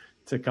to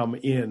come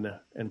in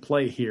and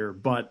play here,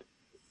 but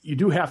you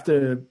do have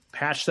to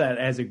patch that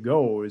as it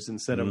goes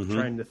instead of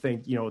trying to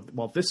think,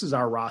 well, this is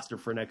our roster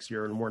for next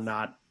year and we're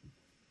not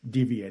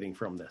deviating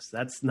from this.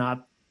 That's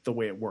not the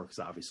way it works.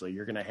 Obviously,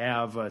 you're going to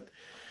have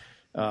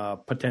a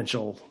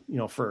potential,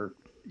 for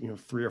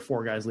 3 or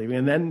 4 guys leaving,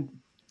 and then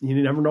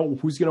you never know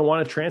who's going to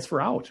want to transfer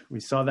out. We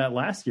saw that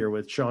last year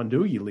with Sean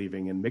Doogie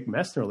leaving and Mick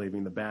Messner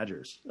leaving the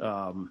Badgers.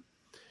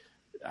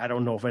 I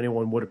don't know if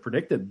anyone would have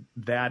predicted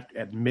that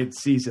at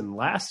mid-season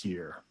last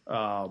year.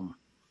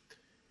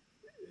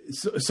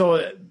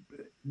 So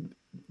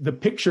the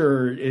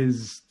picture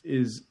is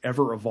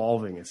ever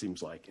evolving, it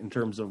seems like, in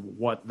terms of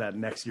what that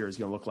next year is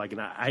going to look like.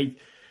 And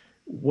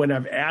when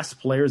I've asked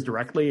players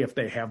directly if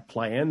they have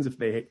plans, if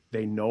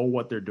they know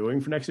what they're doing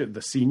for next year,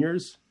 the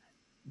seniors,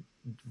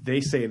 they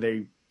say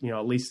they,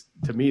 at least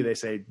to me, they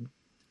say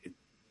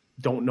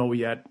don't know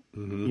yet,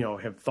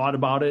 have thought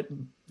about it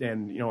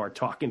and, are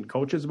talking to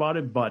coaches about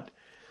it, but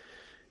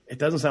it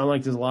doesn't sound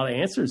like there's a lot of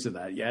answers to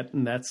that yet.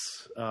 And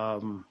that's,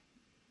 part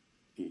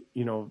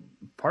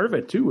of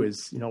it too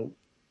is,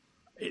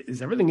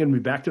 is everything going to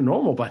be back to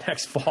normal by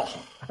next fall?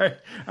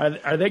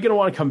 Are they going to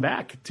want to come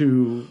back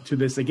to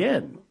this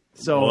again?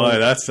 So boy,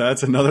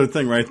 that's another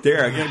thing right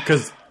there. Again,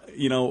 because,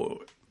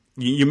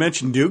 you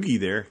mentioned Doogie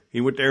there.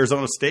 He went to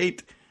Arizona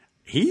State.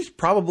 He's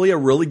probably a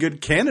really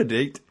good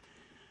candidate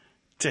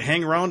to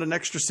hang around an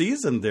extra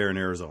season there in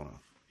Arizona.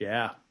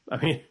 Yeah. I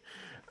mean,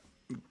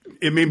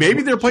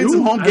 maybe they're playing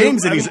some home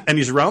games and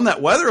he's around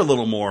that weather a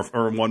little more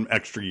for one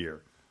extra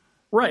year.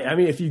 Right. I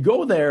mean, if you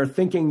go there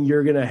thinking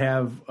you're going to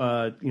have,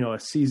 a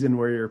season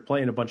where you're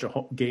playing a bunch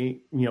of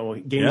games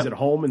at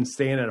home and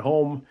staying at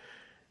home,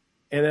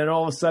 and then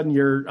all of a sudden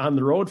you're on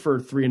the road for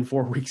 3 and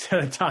 4 weeks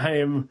at a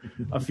time,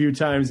 a few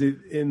times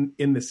in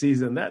the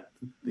season,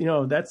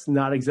 that's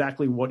not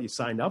exactly what you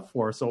signed up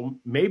for. So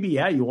maybe,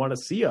 you want to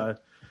see a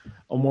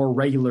more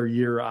regular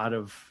year out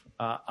of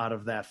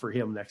that for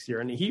him next year.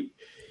 And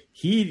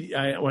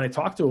when I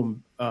talked to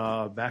him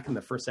back in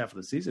the first half of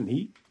the season,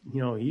 he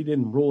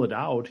didn't rule it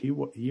out. He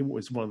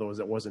was one of those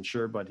that wasn't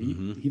sure, but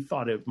he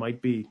thought it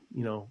might be,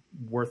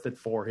 worth it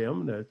for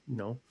him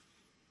to,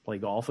 play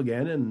golf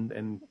again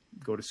and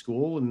go to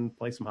school and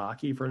play some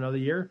hockey for another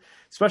year,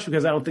 especially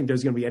because I don't think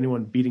there's going to be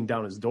anyone beating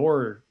down his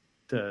door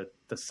to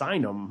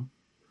sign him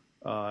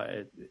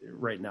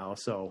right now.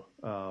 So,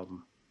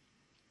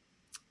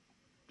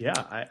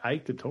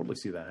 I could totally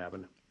see that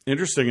happen.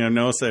 Interesting. I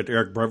noticed that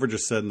Eric Brever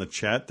just said in the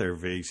chat there,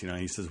 Viggs,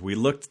 he says, we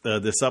looked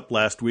this up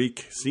last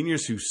week.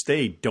 Seniors who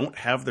stay don't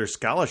have their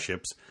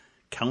scholarships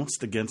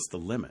counts against the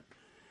limit.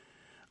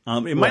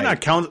 It might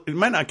not count. It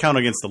might not count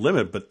against the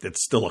limit, but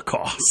it's still a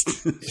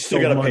cost. You still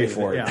got to pay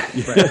for it.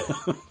 Yeah,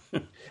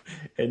 right.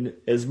 And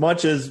as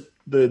much as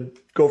the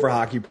Gopher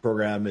hockey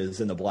program is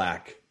in the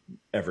black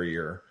every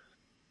year,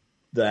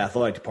 the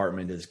athletic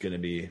department is going to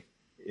be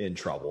in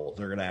trouble.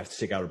 They're going to have to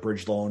take out a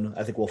bridge loan.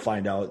 I think we'll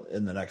find out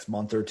in the next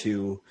month or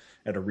two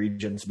at a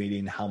regions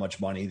meeting how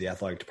much money the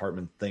athletic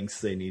department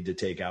thinks they need to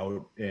take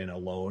out in a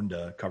loan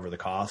to cover the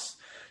costs.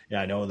 Yeah,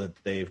 I know that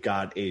they've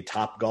got a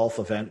Top Golf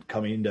event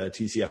coming to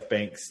TCF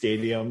Bank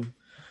Stadium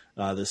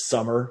this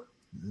summer.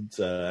 It's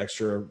an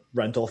extra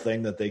rental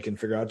thing that they can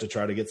figure out to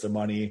try to get some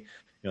money.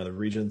 The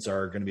regents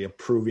are going to be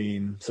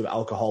approving some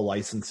alcohol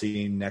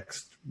licensing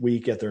next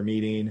week at their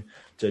meeting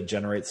to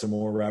generate some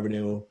more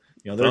revenue.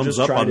 They're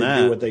just trying to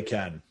do what they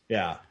can.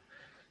 Yeah.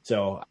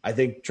 So I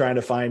think trying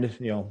to find,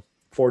 $40,000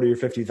 or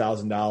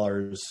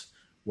 $50,000,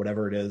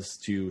 whatever it is,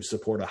 to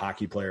support a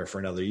hockey player for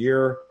another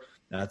year,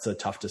 that's a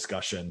tough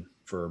discussion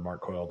for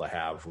Mark Coyle to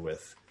have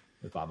with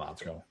Bob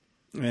Motzko.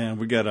 Yeah,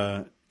 we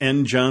got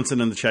N. Johnson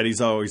in the chat.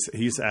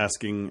 He's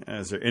asking,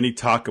 is there any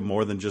talk of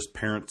more than just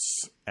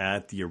parents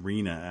at the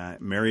arena?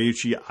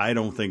 Mariucci, I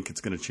don't think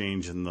it's going to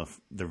change in the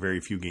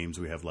very few games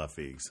we have left,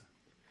 Viggs.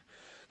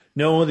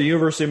 No, the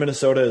University of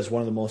Minnesota is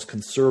one of the most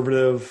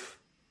conservative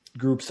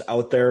groups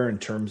out there in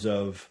terms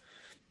of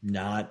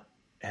not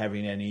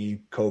having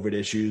any COVID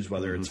issues,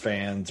 whether it's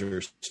fans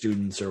or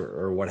students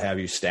or what have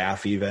you,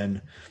 staff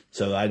even.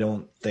 So I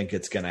don't think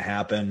it's going to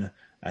happen.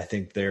 I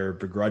think they're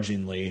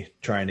begrudgingly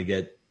trying to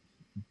get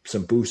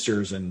some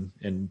boosters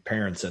and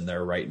parents in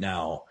there right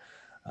now.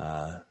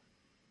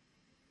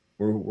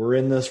 We're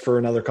in this for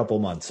another couple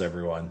months,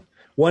 everyone.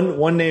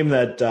 One name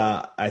that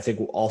I think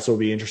will also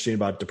be interesting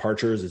about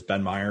departures is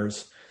Ben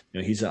Myers.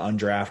 He's an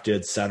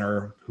undrafted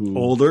center who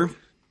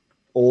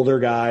older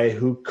guy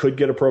who could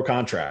get a pro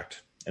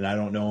contract. And I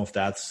don't know if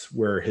that's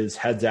where his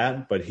head's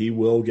at, but he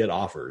will get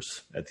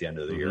offers at the end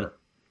of the year.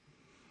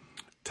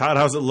 Todd,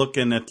 how's it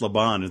looking at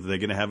Laban? Are they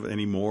going to have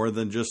any more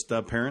than just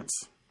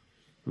parents?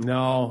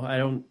 No, I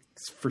don't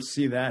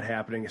foresee that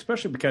happening,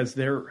 especially because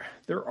they're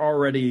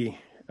already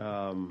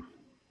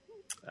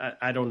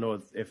I don't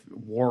know if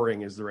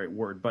warring is the right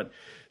word, but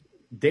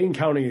Dane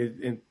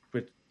County,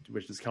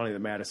 which is county that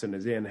Madison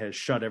is in, has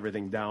shut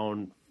everything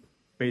down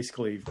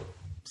basically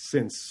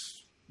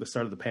since the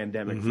start of the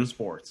pandemic for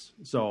sports.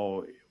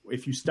 So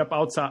if you step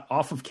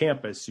off of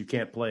campus, you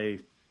can't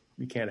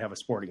have a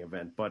sporting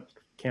event, but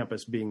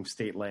campus being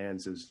state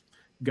lands is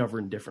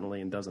governed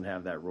differently and doesn't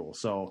have that rule.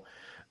 So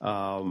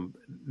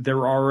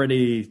they're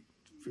already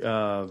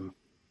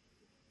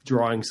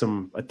drawing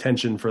some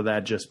attention for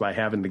that just by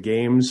having the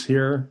games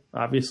here,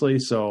 obviously.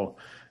 So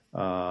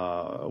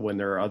when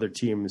there are other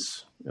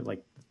teams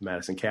like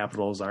Madison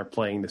Capitals aren't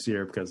playing this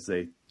year because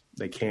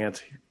they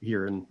can't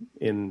here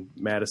in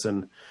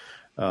Madison,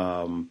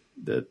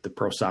 the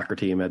pro soccer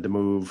team had to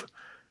move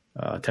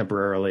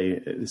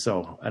temporarily.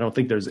 So I don't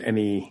think there's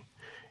any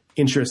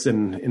interest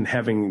in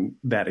having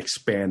that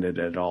expanded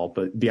at all,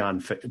 but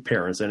beyond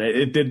parents. And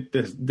they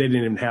didn't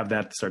even have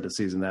that to start the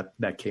season.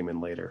 That came in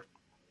later.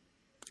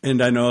 And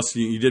I know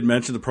you did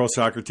mention the pro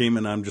soccer team,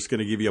 and I'm just going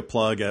to give you a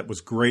plug. It was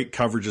great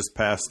coverage this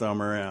past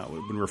summer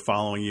when we were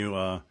following you.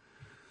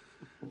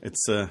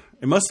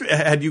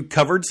 Had you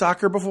covered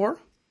soccer before?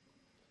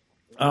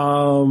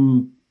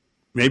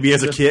 Maybe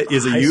as a kid,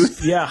 as a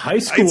youth? Yeah, high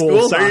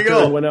school soccer. There you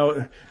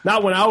go.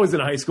 Not when I was in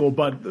high school,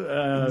 but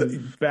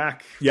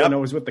back when I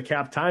was with the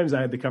Cap Times,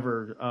 I had to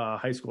cover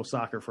high school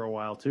soccer for a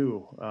while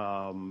too,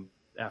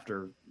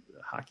 after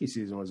hockey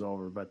season was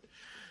over. But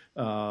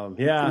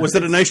was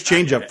it a nice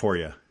change up for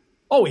you?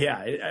 Oh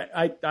yeah,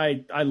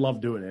 I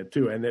love doing it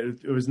too, and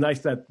it was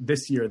nice that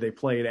this year they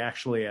played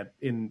actually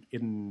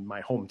in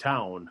my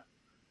hometown.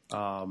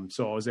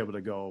 So I was able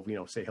to go,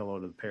 say hello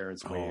to the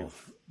parents,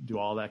 wave, do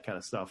all that kind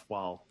of stuff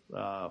while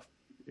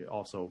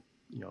also,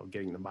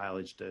 getting the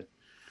mileage to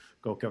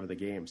go cover the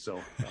game. So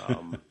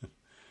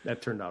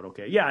that turned out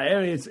okay. Yeah,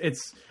 I mean,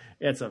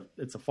 it's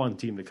a fun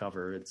team to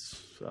cover.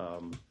 It's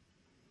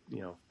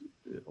you know,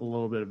 a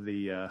little bit of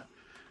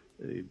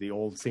the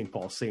old St.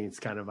 Paul Saints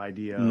kind of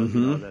idea, you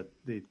know, that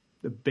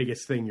the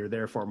biggest thing you're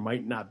there for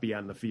might not be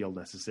on the field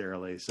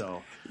necessarily.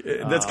 So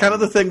that's kind of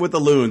the thing with the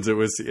Loons.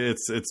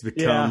 It's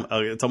become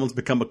it's almost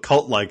become a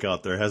cult like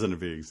out there, hasn't it,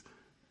 Viggs?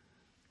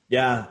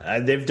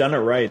 Yeah, they've done it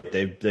right.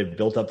 They've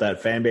built up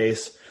that fan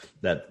base,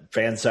 that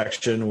fan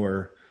section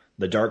where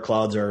the dark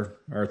clouds are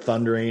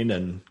thundering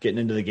and getting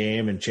into the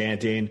game and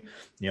chanting.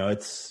 You know,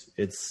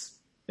 it's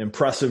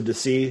impressive to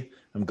see.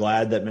 I'm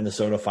glad that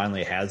Minnesota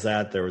finally has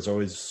that. There was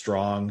always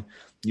strong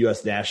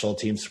U.S. national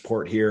team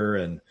support here,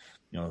 and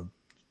you know,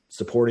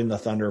 supporting the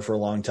Thunder for a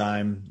long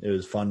time. It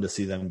was fun to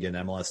see them get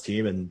an MLS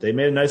team, and they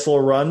made a nice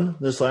little run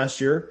this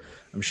last year.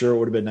 I'm sure it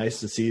would have been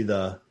nice to see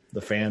the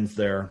fans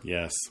there,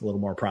 yes, a little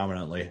more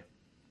prominently.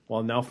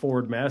 Well, now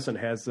Forward Madison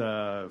has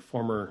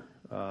former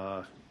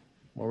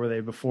what were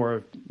they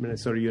before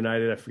Minnesota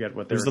United? I forget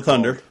what they were the called.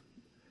 Thunder.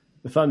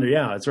 The Thunder,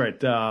 yeah, that's right.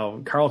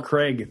 Carl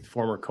Craig,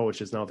 former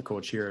coach, is now the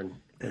coach here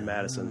in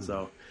Madison.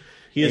 So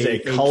he is a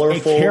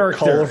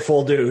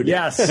colorful dude.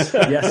 Yes,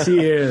 yes, he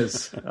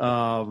is.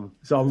 So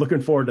I'm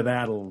looking forward to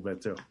that a little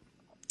bit too.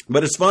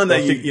 But it's fun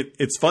that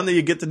it's fun that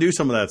you get to do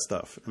some of that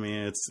stuff. I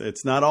mean,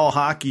 it's not all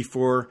hockey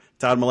for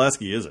Todd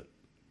Milewski, is it?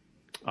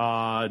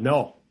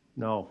 No.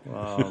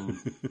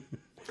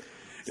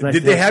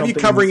 Did they have you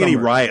covering any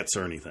riots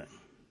or anything?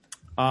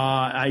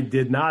 I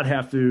did not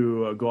have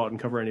to go out and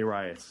cover any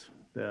riots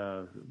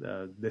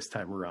this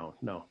time around.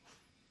 No.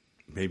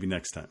 Maybe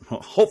next time. Well,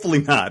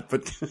 hopefully not,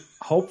 but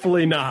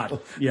hopefully not.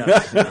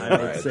 Yes,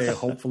 I would say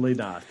hopefully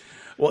not.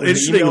 Well,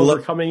 interesting. Emails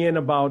are coming in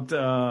about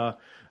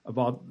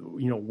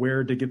you know,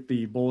 where to get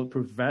the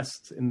bulletproof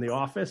vest in the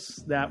office.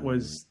 That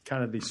was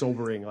kind of the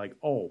sobering, like,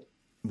 oh,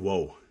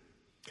 whoa,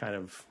 kind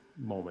of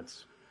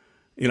moments.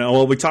 You know,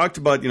 well, we talked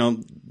about, you know,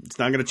 it's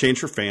not going to change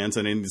for fans.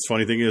 I mean, the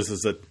funny thing is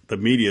that the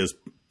media is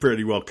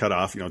pretty well cut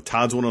off. You know,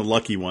 Todd's one of the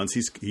lucky ones.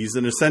 He's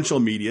an essential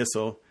media,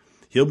 so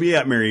he'll be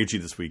at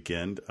Mariucci this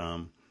weekend.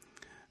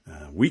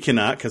 We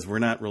cannot because we're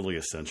not really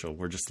essential.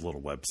 We're just a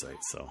little website,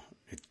 so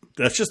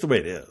that's just the way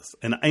it is.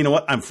 And you know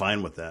what? I'm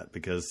fine with that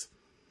because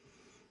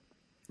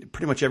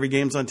pretty much every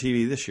game's on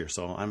TV this year,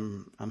 so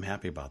I'm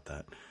happy about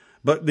that.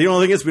 But the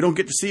only thing is we don't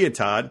get to see it,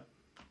 Todd.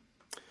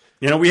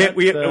 You know, we had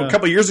a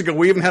couple of years ago,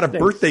 we even had a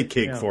birthday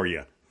cake for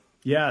you.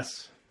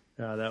 Yes.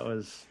 That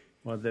was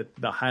one of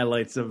the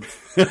highlights of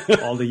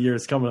all the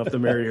years coming up to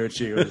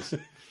Mariucci. Was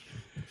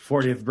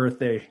 40th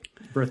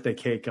birthday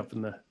cake up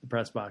in the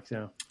press box.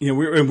 Yeah. You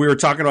know, we were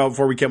talking about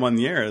before we came on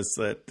the air is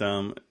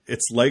that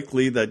it's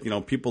likely that, you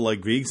know, people like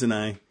Viggs and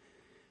I,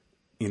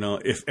 you know,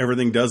 if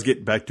everything does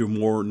get back to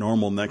more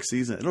normal next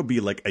season, it'll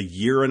be like a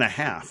year and a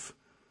half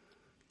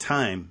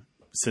time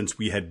since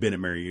we had been at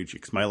Mariucci.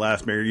 Because my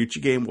last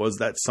Mariucci game was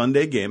that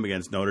Sunday game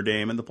against Notre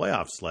Dame in the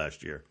playoffs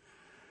last year.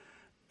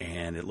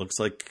 And it looks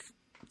like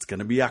it's going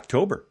to be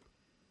October.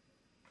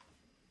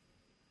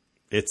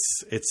 It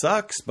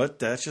sucks, but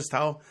that's just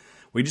how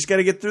we just got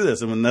to get through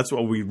this. And that's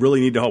what we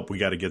really need to hope. We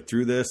got to get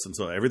through this. And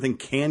so everything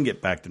can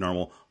get back to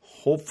normal,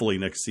 hopefully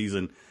next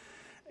season.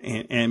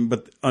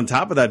 But on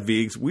top of that,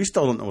 Viggs, we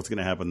still don't know what's going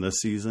to happen this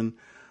season.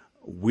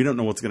 We don't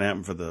know what's going to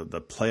happen for the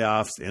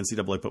playoffs, the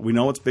NCAA, but we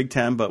know it's Big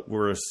Ten. But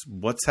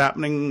what's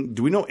happening?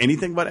 Do we know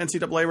anything about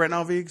NCAA right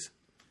now, Viggs?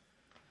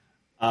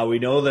 We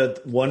know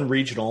that one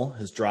regional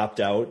has dropped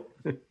out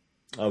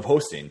of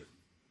hosting.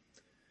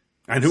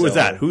 And who is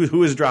that?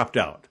 Who has dropped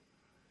out?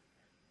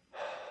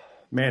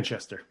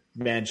 Manchester.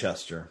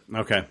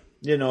 Okay.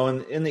 You know,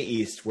 in the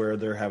East where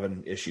they're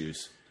having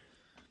issues.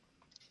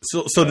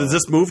 So does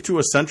this move to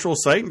a central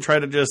site and try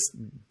to just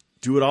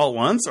do it all at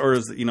once, or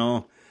is it, you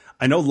know?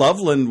 I know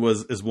Loveland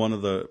is one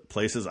of the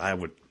places I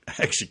would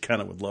actually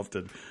kind of would love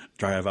to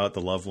drive out to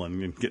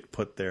Loveland and get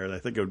put there. I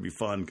think it would be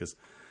fun because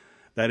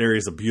that area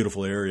is a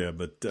beautiful area.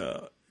 But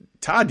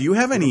Todd, do you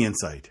have any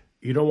insight?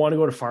 You don't want to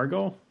go to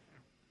Fargo?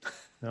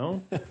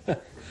 No?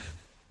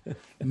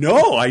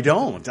 No, I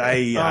don't.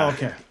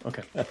 Okay.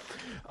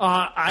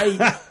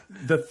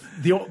 The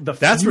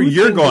that's where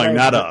you're going,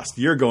 not us.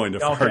 You're going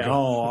to Fargo. Okay. Oh,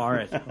 all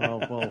right.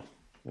 Well,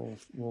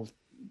 we'll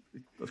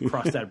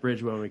cross that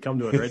bridge when we come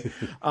to it,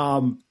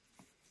 right?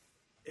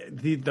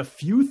 The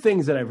few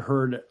things that I've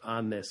heard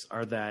on this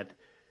are that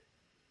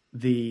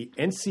the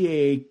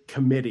NCAA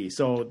committee,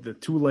 so the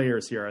two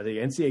layers here are the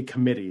NCAA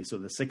committee, so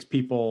the 6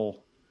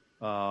 people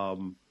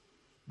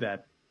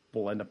that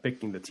will end up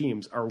picking the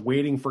teams are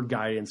waiting for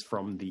guidance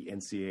from the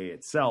NCAA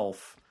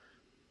itself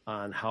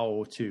on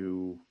how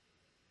to,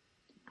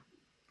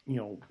 you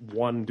know,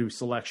 1, do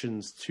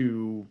selections,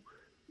 2,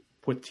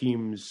 put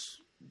teams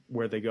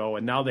where they go.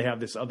 And now they have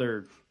this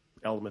other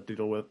element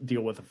to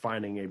deal with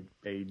finding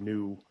a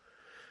new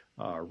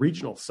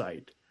regional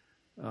site.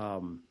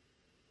 And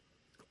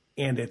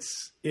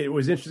it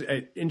was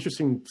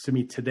interesting to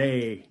me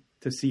today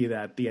to see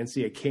that the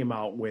NCAA came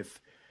out with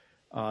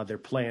their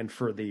plan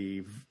for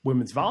the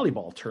women's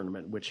volleyball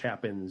tournament, which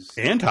happens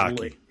and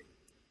hockey.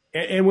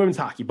 and women's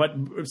hockey, but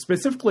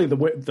specifically the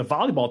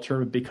volleyball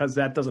tournament, because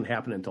that doesn't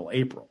happen until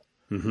April.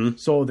 Mm-hmm.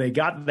 So they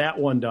got that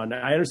one done.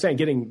 I understand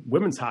getting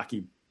women's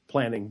hockey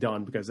planning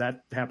done because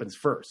that happens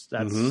first.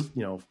 That's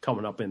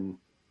coming up in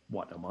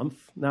a month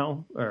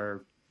now,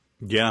 or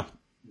a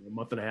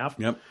month and a half.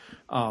 Yep.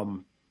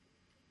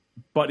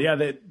 But yeah,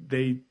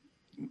 they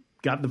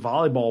got the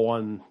volleyball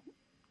one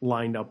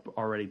lined up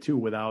already too,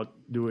 without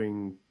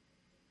doing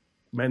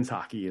men's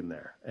hockey in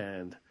there,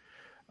 and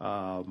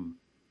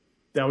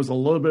that was a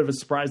little bit of a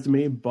surprise to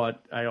me.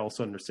 But I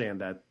also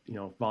understand that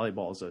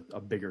volleyball is a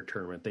bigger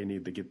tournament; they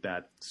need to get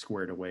that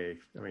squared away.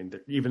 I mean,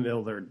 even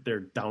though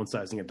they're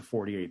downsizing it to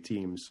 48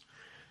 teams,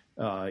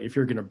 if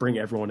you're going to bring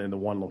everyone into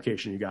one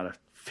location, you got to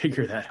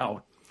figure that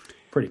out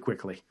pretty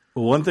quickly.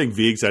 Well, one thing,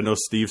 Viggs, I know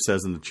Steve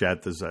says in the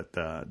chat is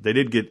that they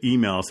did get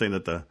email saying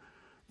that the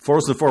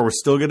Frozen Four were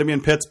still going to be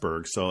in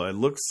Pittsburgh. So it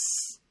looks,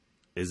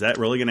 is that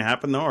really going to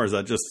happen though, or is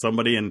that just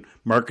somebody in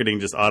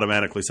marketing just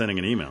automatically sending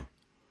an email?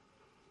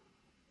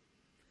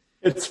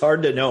 It's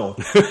hard to know.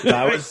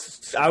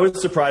 I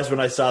was surprised when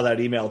I saw that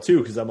email too,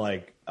 because I'm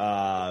like,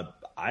 I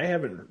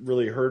haven't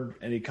really heard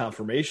any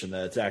confirmation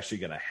that it's actually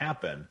going to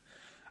happen.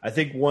 I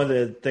think one of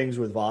the things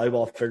with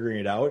volleyball figuring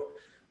it out,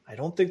 I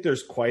don't think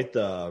there's quite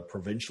the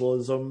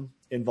provincialism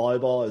in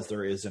volleyball as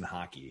there is in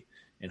hockey.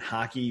 In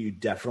hockey, you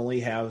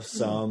definitely have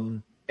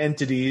some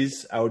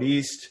entities out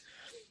east,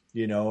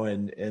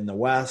 and in the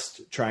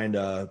West trying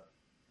to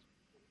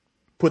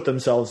put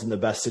themselves in the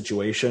best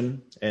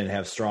situation and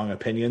have strong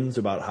opinions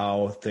about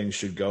how things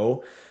should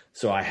go.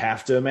 So I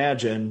have to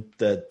imagine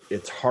that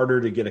it's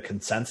harder to get a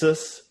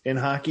consensus in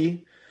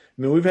hockey.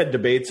 I mean, we've had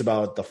debates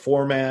about the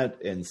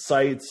format and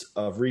sites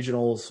of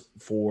regionals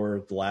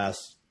for the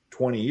last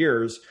 20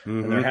 years,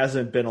 and there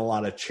hasn't been a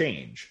lot of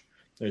change.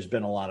 There's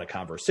been a lot of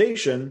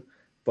conversation,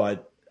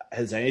 but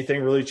has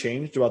anything really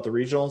changed about the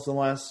regionals in the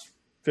last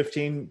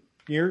 15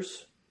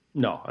 years?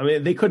 No. I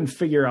mean, they couldn't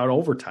figure out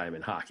overtime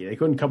in hockey. They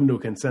couldn't come to a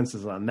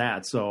consensus on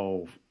that.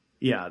 So,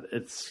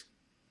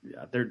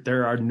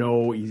 there are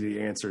no easy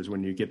answers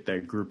when you get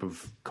that group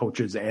of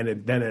coaches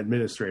and then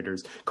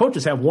administrators.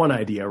 Coaches have one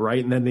idea,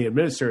 right? And then the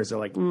administrators are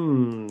like,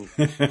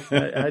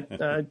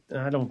 I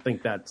don't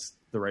think that's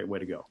the right way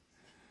to go.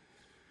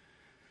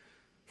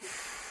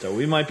 So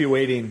we might be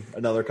waiting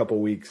another couple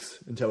of weeks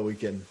until we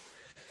can.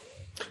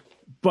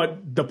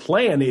 But the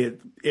plan,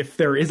 if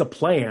there is a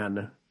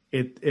plan,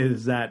 it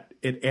is that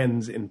it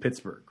ends in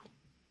Pittsburgh.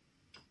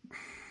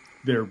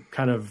 They're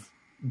kind of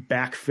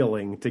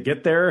backfilling to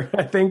get there,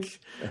 I think.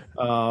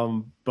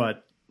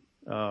 But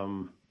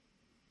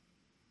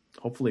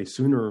hopefully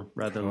sooner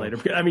rather than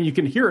later. I mean, you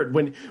can hear it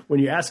when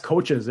you ask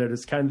coaches that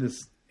it's kind of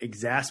this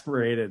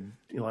exasperated,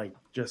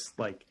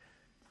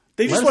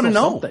 they just want to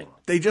know. Something.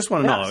 They just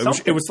want to know.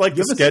 It was like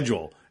the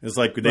schedule. It's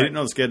like they didn't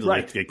know the schedule.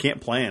 Right. They can't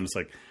plan. It's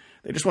like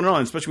they just want to know,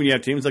 and especially when you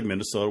have teams like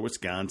Minnesota,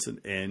 Wisconsin,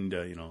 and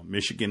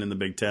Michigan in the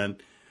Big Ten,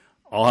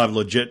 all have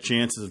legit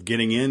chances of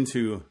getting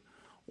into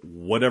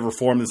whatever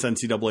form this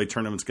NCAA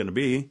tournament's going to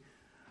be.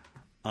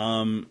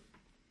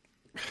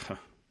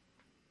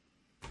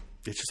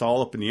 It's just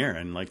all up in the air.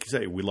 And like you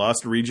say, we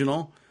lost a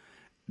regional.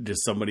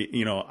 Does somebody,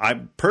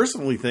 I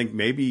personally think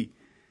maybe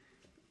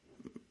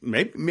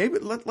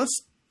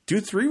let's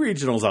do 3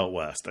 regionals out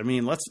west. I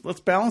mean,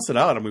 let's balance it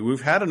out. I mean,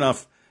 we've had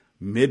enough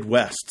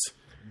Midwest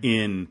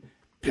in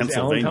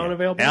Pennsylvania. Is Allentown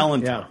available?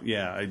 Allentown,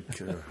 yeah.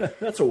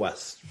 That's a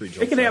West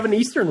regional. They can have an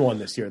Eastern one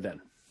this year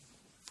then.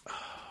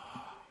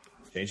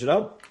 Change it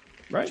up.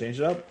 Right. Change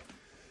it up.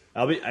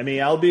 I'll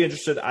be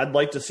interested. I'd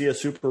like to see a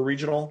super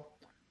regional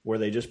where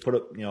they just put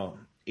up,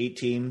 8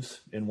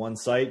 teams in one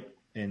site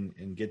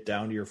and get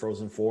down to your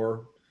Frozen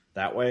Four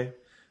that way.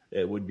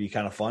 It would be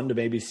kind of fun to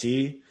maybe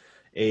see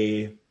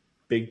a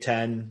Big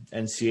Ten,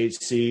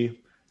 NCHC,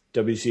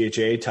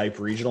 WCHA type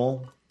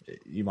regional.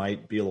 You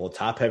might be a little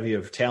top heavy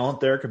of talent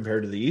there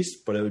compared to the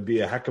East, but it would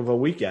be a heck of a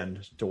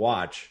weekend to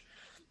watch.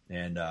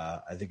 And I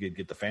think it'd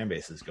get the fan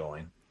bases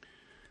going.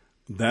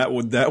 That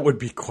would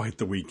be quite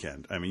the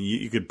weekend. I mean,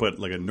 you could put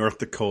like a North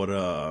Dakota,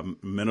 a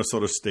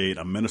Minnesota State,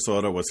 a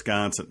Minnesota,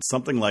 Wisconsin,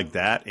 something like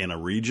that in a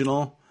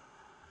regional,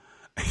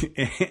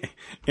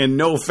 and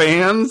no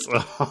fans.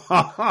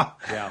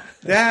 Yeah,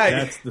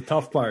 that's the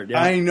tough part.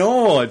 Yeah. I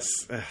know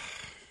it's.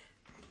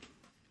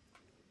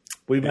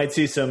 We might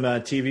see some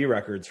TV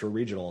records for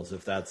regionals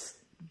if that's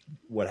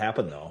what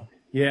happened, though.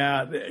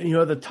 Yeah,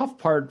 the tough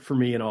part for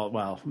me,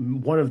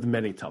 one of the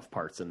many tough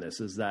parts in this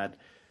is that.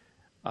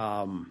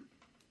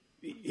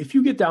 If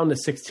you get down to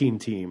 16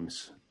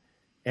 teams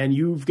and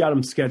you've got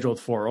them scheduled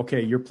for,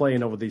 okay, you're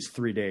playing over these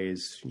 3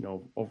 days,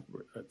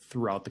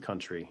 throughout the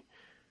country.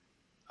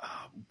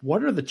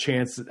 What are the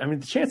chances? I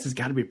mean, the chances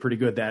got to be pretty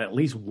good that at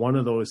least one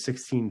of those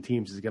 16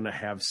 teams is going to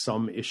have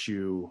some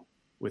issue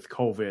with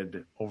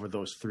COVID over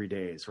those 3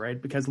 days,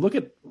 right? Because look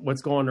at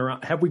what's going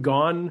around. Have we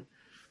gone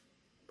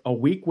a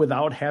week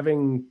without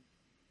having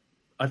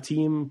a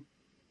team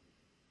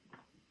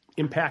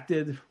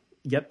impacted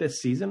yet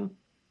this season?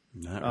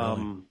 Not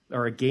really.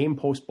 Or a game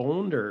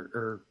postponed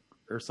or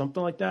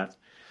something like that.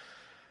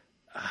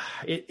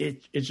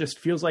 It just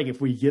feels like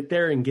if we get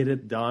there and get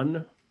it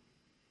done,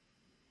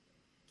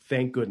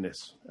 thank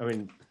goodness. I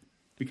mean,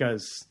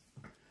 because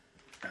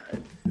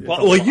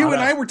well, you and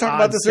I were talking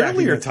about this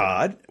earlier,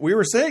 Todd. We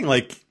were saying,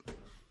 like,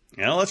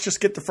 let's just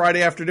get the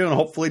Friday afternoon.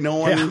 Hopefully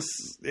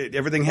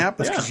everything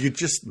happens, because you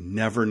just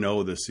never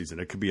know this season.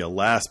 It could be a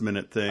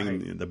last-minute thing.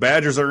 Right. The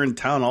Badgers are in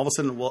town. All of a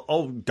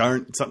sudden,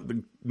 darn,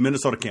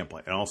 Minnesota can't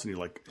play. And all of a sudden, you're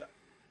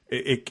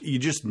like, you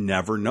just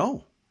never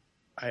know.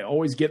 I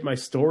always get my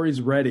stories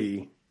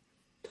ready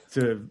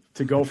to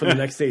go for the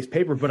next day's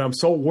paper, but I'm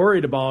so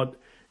worried about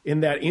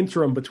in that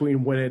interim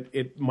between when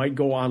it might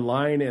go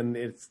online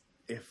and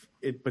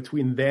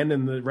between then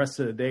and the rest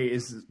of the day,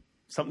 is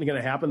something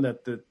going to happen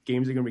that the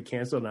games are going to be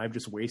canceled and I've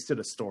just wasted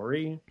a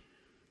story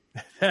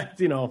that,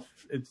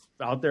 it's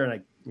out there and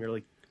I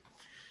really,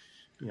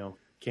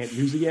 can't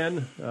use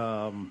again.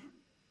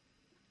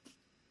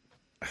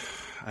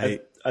 I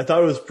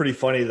thought it was pretty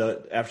funny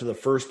that after the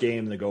first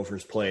game the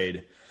Gophers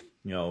played,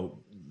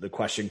 the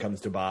question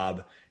comes to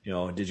Bob,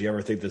 did you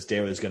ever think this day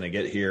was going to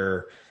get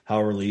here?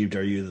 How relieved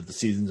are you that the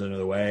season's under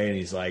the way? And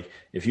he's like,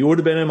 if you would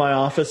have been in my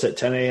office at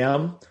 10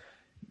 a.m.,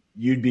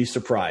 you'd be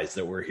surprised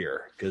that we're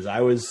here. Because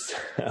I was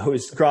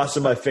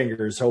crossing my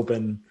fingers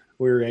hoping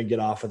we were going to get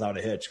off without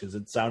a hitch, because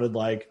it sounded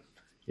like,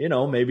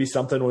 maybe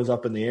something was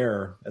up in the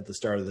air at the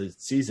start of the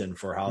season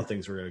for how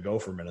things were going to go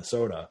for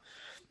Minnesota.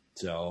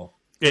 So,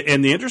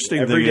 and the interesting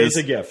thing every day's is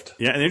a gift.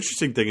 Yeah, and the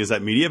interesting thing is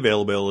that media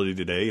availability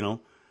today,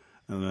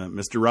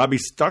 Mr. Robbie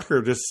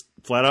Stucker just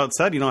flat out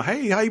said,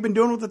 hey, how you been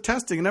doing with the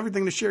testing and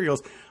everything this year? He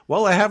goes,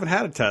 well, I haven't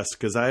had a test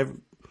because I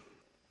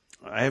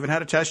haven't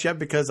had a test yet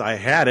because I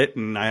had it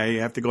and I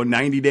have to go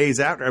 90 days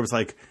after. I was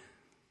like,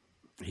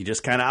 he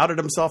just kind of outed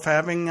himself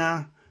having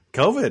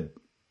COVID.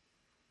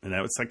 And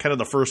that was kind of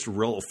the first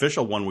real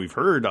official one we've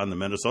heard on the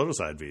Minnesota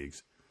side,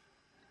 Viggs.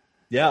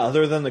 Yeah,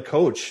 other than the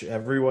coach,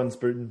 everyone's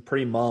been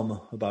pretty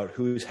mum about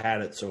who's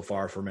had it so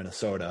far for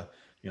Minnesota.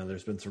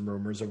 There's been some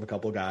rumors of a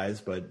couple guys,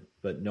 but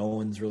no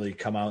one's really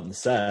come out and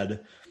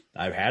said,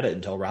 I've had it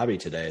until Robbie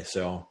today.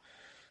 So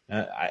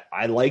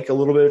I like a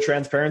little bit of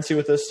transparency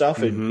with this stuff.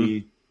 It'd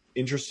be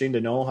interesting to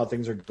know how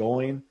things are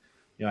going.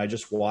 I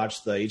just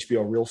watched the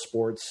HBO Real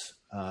Sports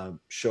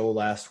show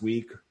last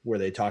week where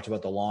they talked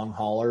about the long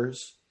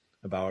haulers,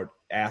 about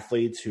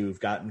athletes who've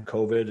gotten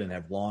COVID and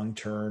have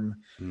long-term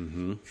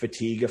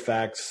fatigue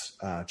effects,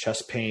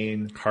 chest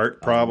pain,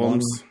 heart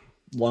problems,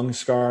 lung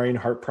scarring,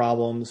 heart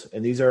problems.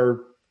 And these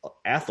are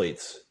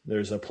athletes.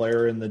 There's a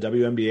player in the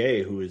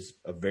WNBA who is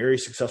a very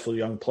successful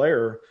young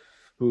player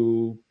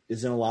who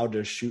isn't allowed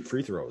to shoot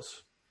free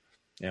throws.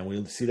 And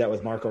we see that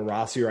with Marco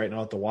Rossi right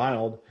now at the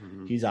Wild.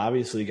 He's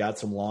obviously got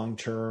some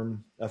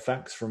long-term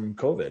effects from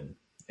COVID.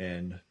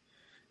 And,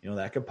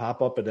 that could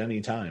pop up at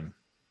any time.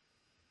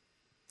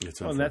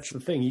 And that's the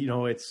thing,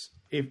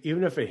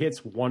 even if it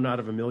hits 1 out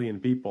of a million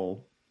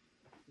people,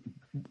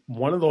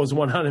 one of those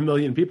 1 out of a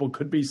million people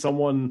could be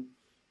someone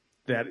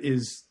that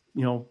is,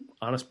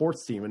 on a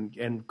sports team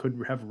and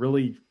could have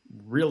really,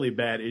 really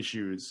bad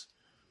issues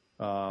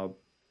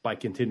by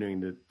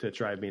continuing to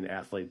try being an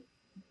athlete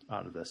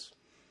out of this.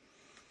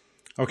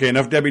 Okay,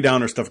 enough Debbie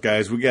Downer stuff,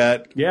 guys. We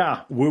got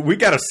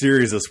a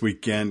series this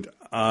weekend.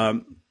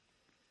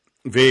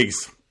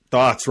 Viggs,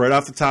 thoughts right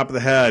off the top of the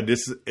head.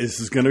 This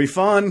is going to be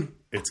fun.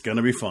 It's going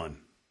to be fun.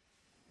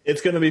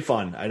 It's going to be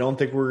fun. I don't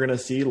think we're going to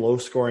see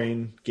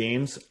low-scoring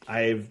games.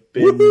 I've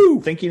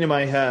been thinking in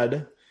my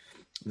head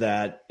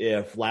that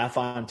if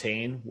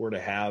LaFontaine were to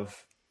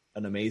have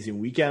an amazing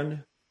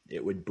weekend,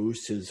 it would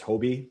boost his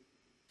Hobie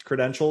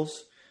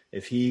credentials.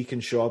 If he can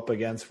show up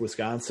against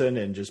Wisconsin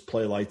and just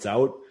play lights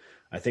out,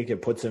 I think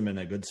it puts him in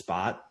a good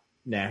spot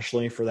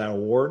nationally for that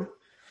award.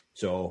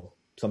 So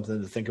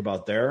something to think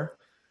about there.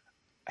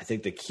 I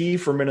think the key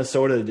for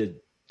Minnesota to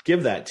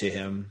give that to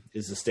him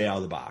is to stay out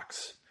of the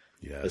box.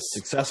 Yes. As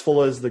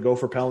successful as the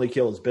Gopher penalty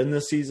kill has been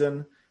this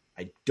season,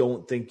 I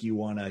don't think you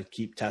want to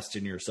keep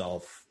testing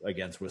yourself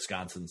against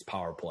Wisconsin's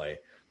power play.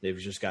 They've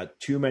just got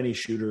too many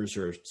shooters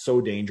who are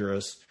so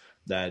dangerous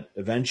that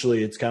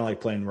eventually it's kind of like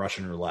playing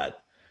Russian roulette.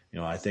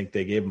 I think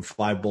they gave them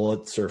 5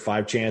 bullets or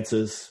 5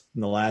 chances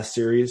in the last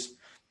series.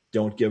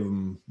 Don't give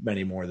them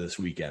many more this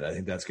weekend. I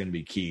think that's going to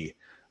be key.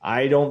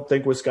 I don't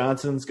think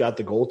Wisconsin's got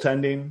the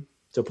goaltending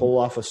to pull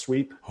off a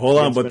sweep. Hold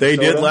on, but Minnesota.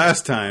 They did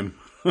last time.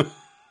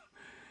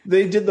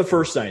 They did the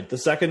first night. The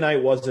second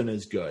night wasn't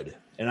as good.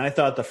 And I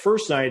thought the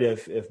first night,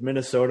 if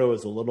Minnesota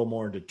was a little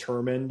more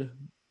determined,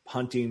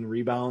 hunting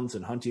rebounds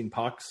and hunting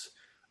pucks,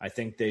 I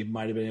think they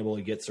might have been able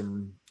to get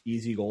some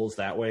easy goals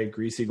that way,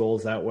 greasy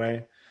goals that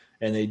way.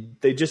 And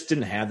they just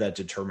didn't have that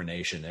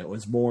determination. It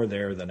was more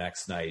there the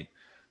next night.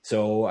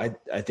 So I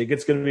think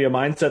it's going to be a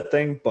mindset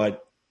thing,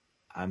 but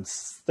I'm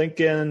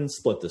thinking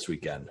split this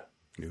weekend.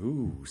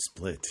 Ooh,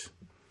 split.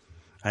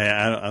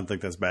 I don't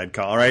think that's a bad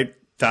call. All right,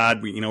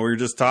 Todd, we were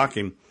just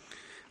talking.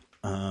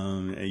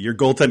 Your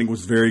goaltending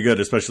was very good,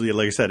 especially,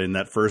 like I said, in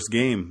that first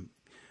game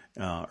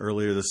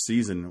earlier this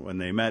season when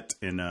they met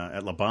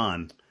at Le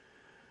Bon.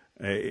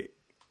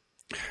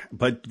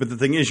 But the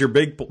thing is, your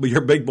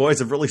big boys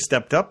have really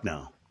stepped up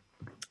now.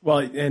 Well,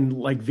 and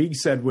like Vig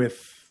said,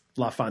 with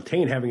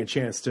LaFontaine having a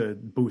chance to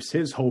boost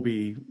his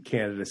Hobie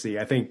candidacy,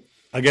 I think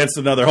against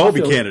another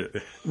Hobie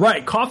candidate.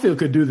 Right. Caulfield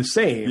could do the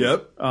same.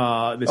 Yep.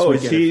 This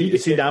weekend.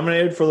 Is he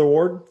nominated for the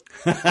award?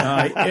 He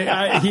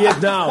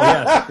is now.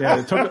 Yes. Yeah.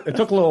 It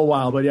took a little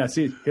while, but yes,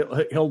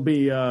 he'll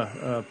be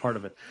part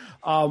of it.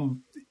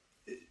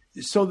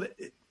 So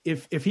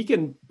if he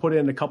can put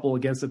in a couple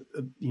against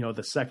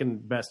the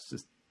second best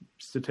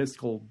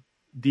statistical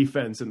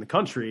defense in the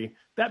country,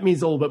 that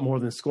means a little bit more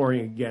than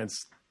scoring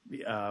against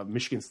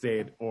Michigan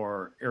State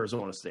or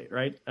Arizona State,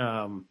 right?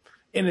 And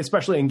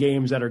especially in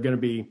games that are going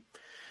to be,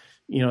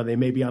 they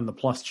may be on the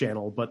plus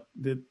channel, but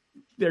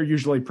they're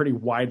usually pretty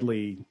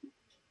widely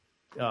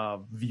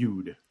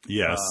viewed.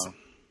 Yes.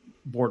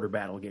 Border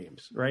battle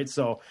games, right?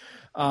 So,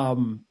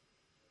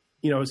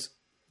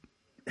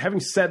 having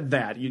said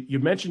that, you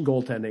mentioned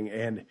goaltending,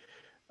 and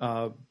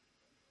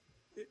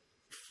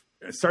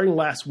starting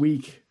last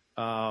week,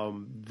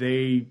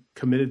 they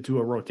committed to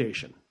a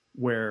rotation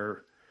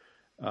where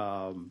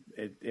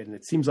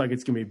it seems like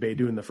it's going to be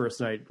Beydoun the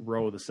first night,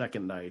 Rowe the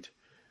second night,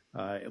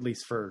 at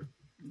least for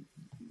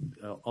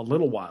a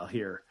little while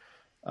here,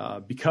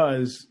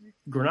 because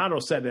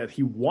Granato said that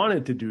he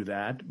wanted to do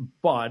that,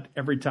 but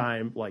every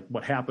time, like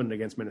what happened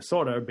against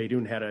Minnesota,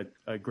 Beydoun had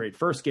a great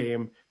first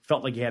game,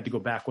 felt like he had to go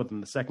back with him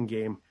the second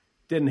game,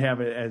 didn't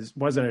have it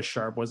wasn't as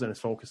sharp, wasn't as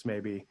focused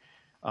maybe.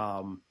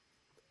 And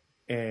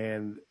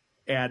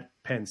at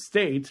Penn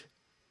State,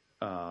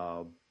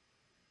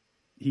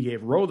 he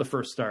gave Rowe the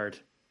first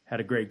start, had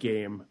a great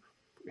game,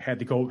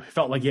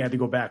 felt like he had to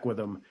go back with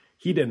him.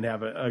 He didn't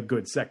have a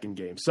good second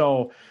game.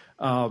 So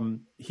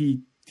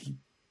he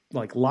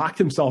like locked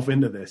himself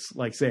into this,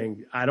 like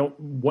saying,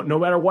 no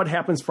matter what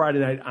happens Friday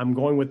night, I'm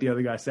going with the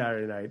other guy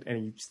Saturday night. And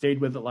he stayed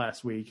with it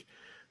last week.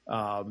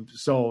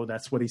 So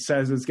that's what he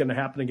says is going to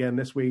happen again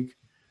this week.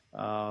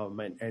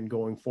 And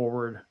going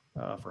forward,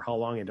 for how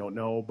long, I don't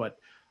know, but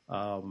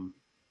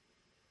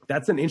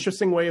that's an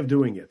interesting way of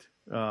doing it.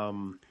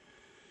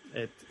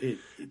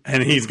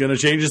 And he's going to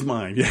change his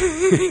mind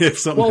if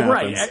something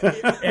happens.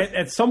 Right.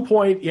 At some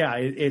point, yeah,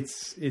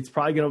 it's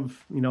probably going to,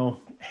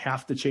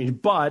 have to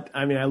change. But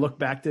I mean, I look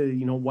back to,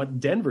 what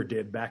Denver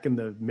did back in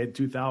the mid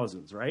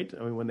 2000s, right?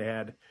 I mean, when they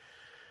had,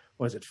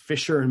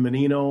 Fisher and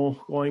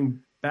Menino going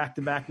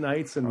back-to-back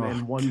nights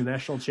and won the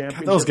national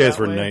championship. Those guys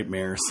were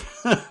nightmares.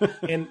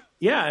 And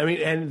yeah, I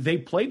mean, and they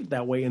played it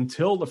that way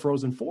until the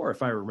Frozen Four,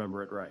 if I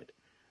remember it right.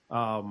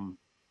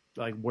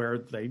 Like where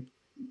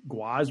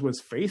Guaz was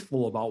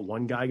faithful about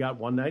one guy got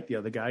one night, the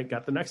other guy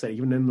got the next night,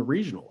 even in the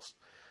regionals.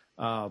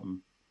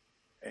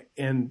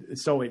 And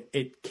so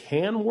it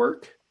can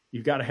work.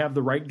 You've got to have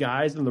the right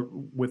guys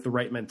with the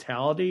right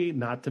mentality,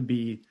 not to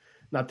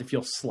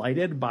feel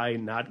slighted by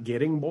not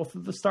getting both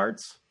of the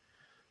starts.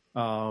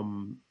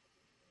 And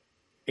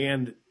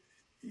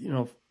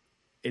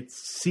it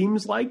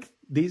seems like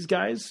these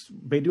guys,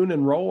 Beydoun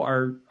and Rowe,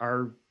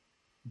 are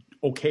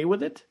okay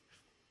with it.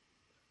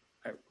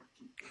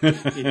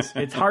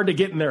 It's hard to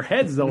get in their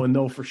heads though and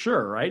know for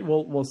sure, right?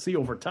 We'll see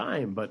over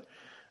time, but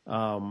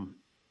I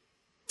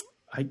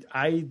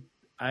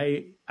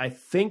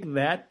think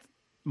that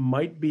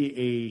might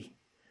be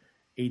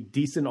a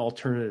decent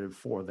alternative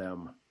for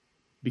them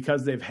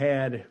because they've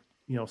had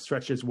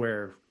stretches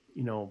where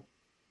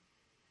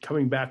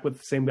coming back with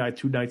the same guy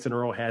 2 nights in a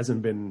row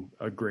hasn't been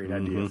a great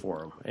idea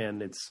for them,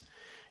 and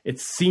it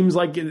seems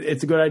like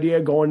it's a good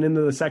idea going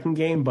into the second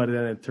game, but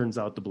then it turns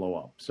out to blow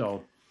up.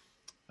 So.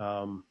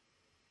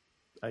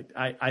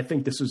 I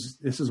think this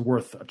is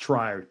worth a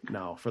try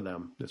now for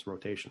them, this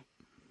rotation.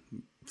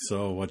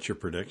 So what's your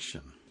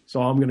prediction?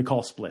 So I'm going to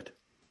call split.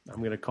 I'm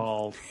going to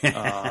call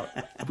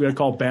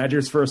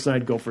Badgers first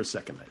night, go for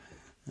second night.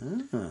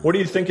 What are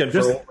you thinking for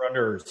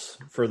over-unders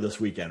for this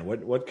weekend?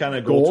 What kind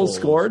of goals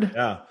scored?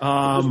 Yeah.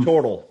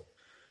 Total.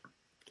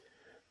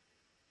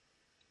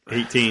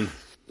 18.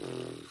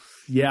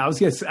 Yeah, I was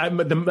going to say,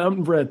 the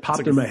number that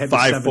popped in my head was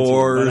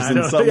 5-4s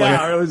and something.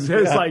 Yeah, it was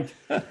like,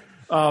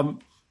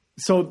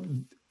 so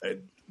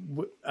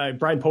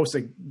Brian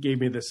Posick gave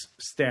me this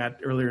stat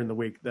earlier in the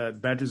week that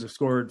Badgers have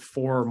scored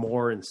 4 or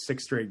more in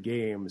 6 straight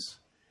games.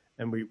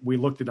 And we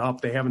looked it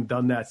up. They haven't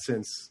done that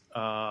since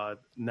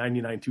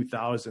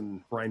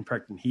 99-2000 Ryan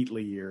Precht and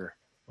Heatley year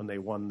when they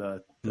won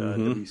the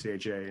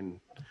WCHA and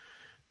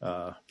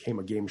came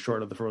a game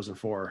short of the Frozen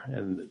Four.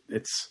 And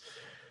it's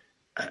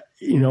as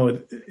you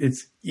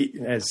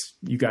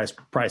guys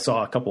probably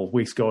saw a couple of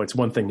weeks ago, it's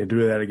one thing to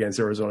do that against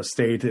Arizona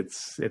State.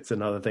 It's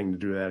another thing to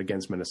do that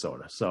against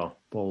Minnesota. So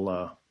we'll,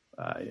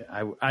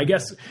 I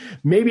guess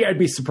maybe I'd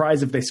be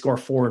surprised if they score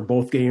 4 in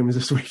both games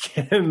this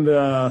weekend.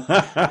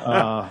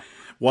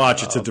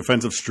 Watch, it's a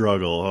defensive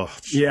struggle. Oh,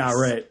 yeah,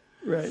 right.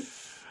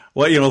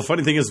 Well, the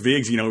funny thing is,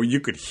 Viggs, you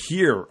could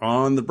hear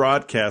on the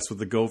broadcast with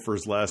the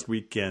Gophers last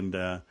weekend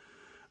a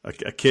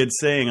kid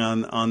saying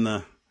on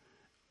the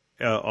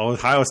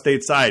Ohio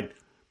State side,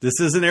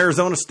 this isn't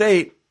Arizona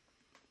State.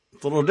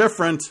 It's a little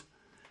different.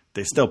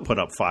 They still put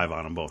up 5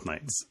 on them both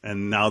nights.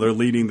 And now they're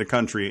leading the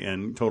country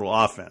in total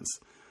offense.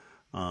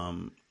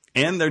 And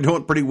they're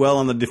doing pretty well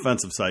on the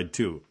defensive side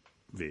too,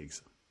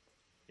 Viggs.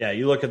 Yeah,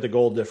 you look at the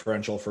goal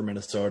differential for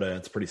Minnesota,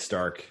 it's pretty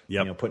stark.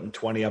 Yep. Putting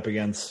 20 up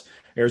against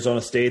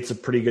Arizona State's a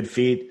pretty good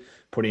feat.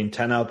 Putting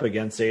 10 up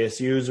against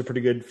ASU is a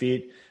pretty good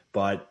feat.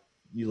 But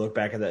you look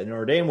back at that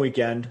Notre Dame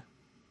weekend,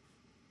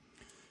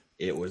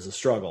 it was a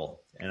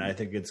struggle. And I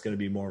think it's going to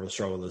be more of a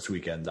struggle this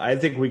weekend. I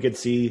think we could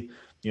see,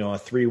 a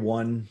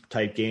 3-1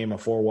 type game, a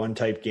 4-1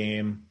 type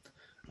game,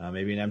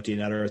 maybe an empty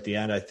netter at the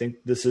end. I think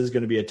this is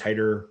going to be a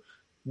tighter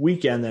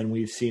weekend than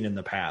we've seen in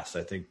the past.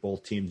 I think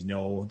both teams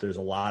know there's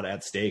a lot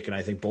at stake, and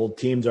I think both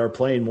teams are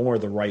playing more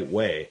the right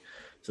way.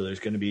 So there's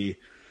going to be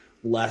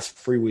less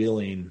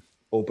freewheeling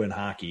open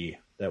hockey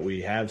that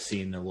we have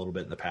seen a little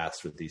bit in the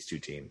past with these two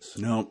teams.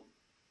 Nope.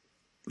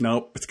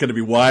 It's going to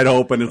be wide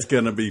open. It's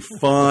going to be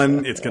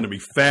fun. It's going to be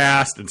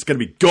fast. It's going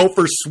to be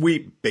Gopher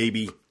sweep,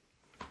 baby.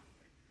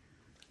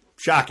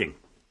 Shocking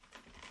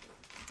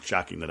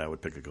that I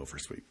would pick a Gopher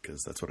sweep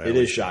because that's what I. It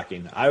is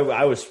shocking. I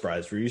was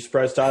surprised. Were you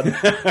surprised, Todd?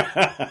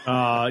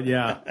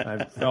 Yeah,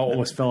 I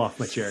almost fell off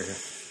my chair here.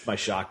 My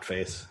shocked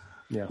face.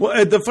 Yeah.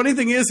 Well, the funny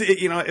thing is,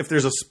 if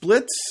there's a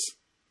split,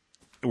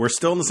 we're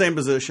still in the same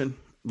position,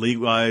 league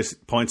wise,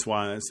 points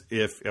wise.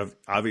 If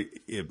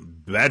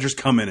Badgers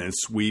come in and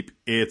sweep,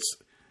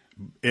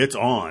 it's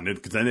on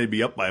because then they'd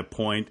be up by a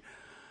point.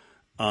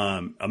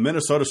 A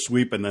Minnesota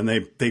sweep, and then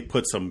they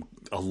put some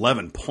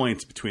 11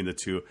 points between the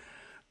two.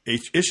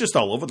 It's just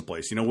all over the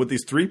place. With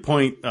these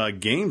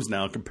 3-point games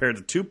now compared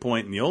to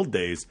 2-point in the old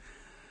days,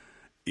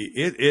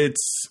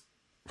 it's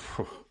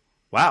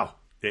wow.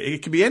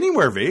 It could be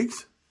anywhere,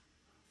 Viggs.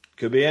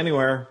 Could be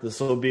anywhere. This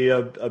will be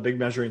a big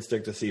measuring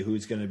stick to see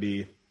who's going to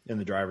be in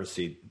the driver's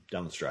seat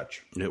down the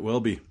stretch. It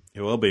will be.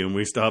 And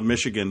we still have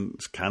Michigan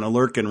kind of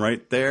lurking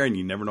right there, and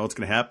you never know what's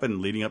going to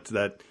happen leading up to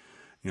that.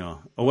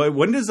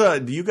 When does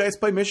do you guys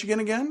play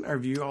Michigan again? Or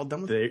have you all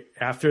done with it?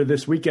 After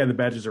this weekend, the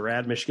Badgers are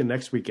at Michigan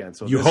next weekend.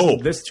 So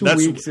hope this 2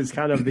 weeks is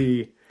kind of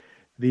the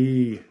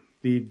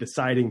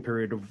deciding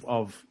period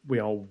of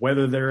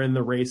whether they're in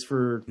the race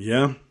for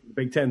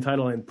Big Ten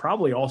title and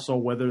probably also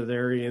whether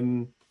they're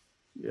in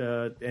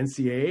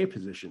NCAA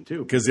position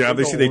too. Because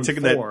obviously they took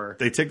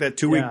that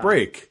 2-week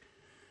break,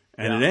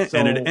 and it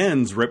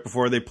ends right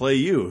before they play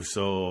you.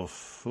 So.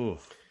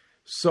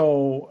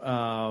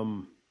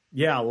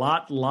 Yeah, a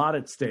lot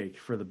at stake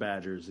for the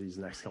Badgers these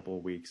next couple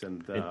of weeks,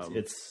 and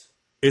it's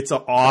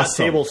awesome. Not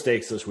table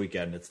stakes this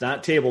weekend. It's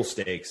not table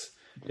stakes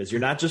because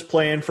you're not just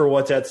playing for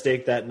what's at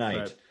stake that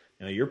night.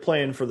 Right. You're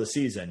playing for the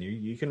season.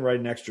 You can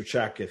write an extra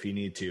check if you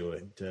need to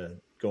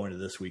go into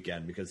this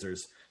weekend because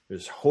there's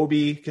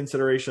Hobie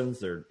considerations,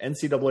 there's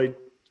NCAA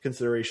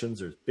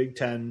considerations, there's Big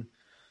Ten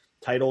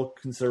title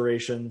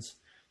considerations.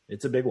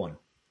 It's a big one.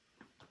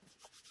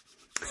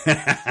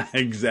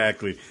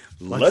 Exactly.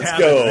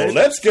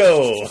 Let's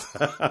go.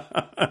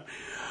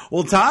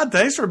 Well, Todd,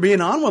 thanks for being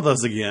on with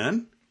us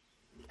again.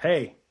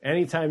 Hey,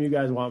 anytime you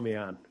guys want me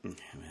on.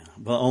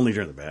 Well, only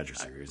during the Badger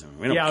series.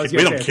 We don't, I was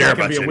we don't care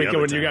about be a you weekend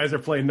when time. you guys are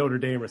playing Notre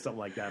Dame or something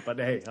like that. But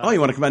hey, you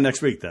want to come on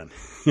next week then?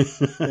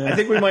 I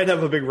think we might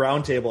have a big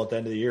roundtable at the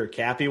end of the year.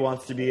 Cappy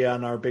wants to be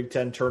on our Big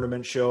Ten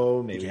tournament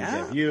show. Maybe we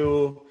have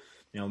you.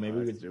 Maybe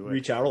we could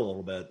reach out a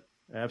little bit.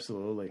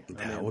 Absolutely.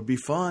 That would be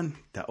fun.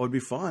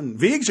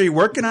 Viggs, are you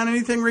working on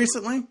anything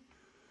recently?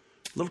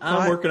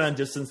 I'm working on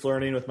distance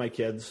learning with my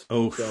kids.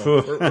 Oh,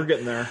 so we're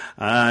getting there.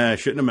 I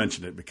shouldn't have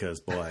mentioned it because,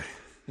 boy,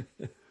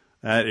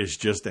 that is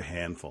just a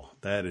handful.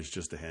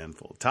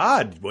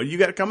 Todd, what do you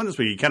got coming this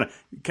week? You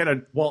kind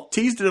of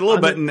teased it a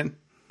little bit, and then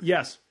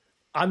yes,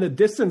 on the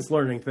distance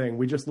learning thing,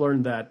 we just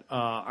learned that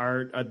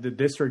the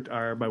district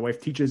my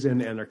wife teaches in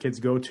and our kids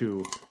go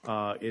to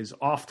is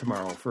off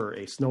tomorrow for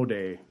a snow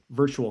day,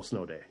 virtual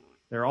snow day.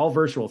 They're all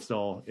virtual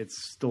still.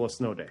 It's still a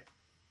snow day.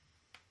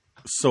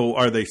 So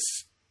are they?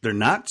 They're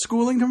not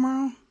schooling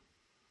tomorrow?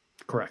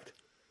 Correct.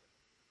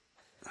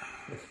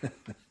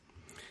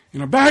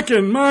 Back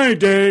in my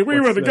day, we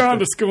would have gone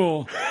to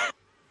school.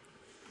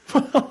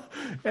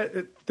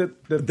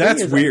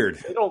 That's weird.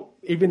 They don't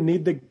even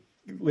need to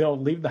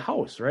leave the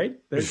house, right?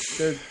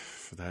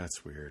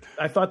 That's weird.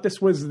 I thought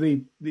this was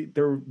the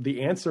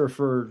answer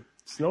for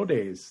snow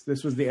days.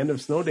 This was the end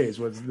of snow days,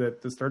 was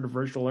the start of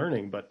virtual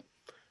learning, but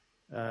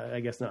I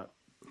guess not.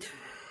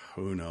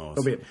 Who knows?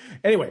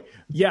 Anyway,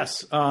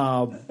 yes.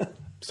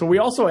 So we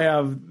also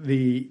have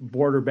the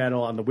border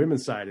battle on the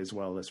women's side as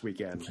well this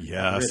weekend.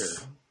 Yes.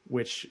 Ritter,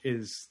 which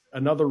is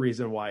another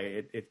reason why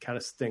it kind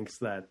of stinks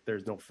that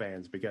there's no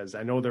fans, because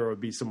I know there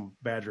would be some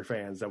Badger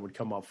fans that would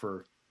come up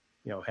for,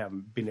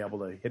 being able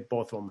to hit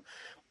both of them.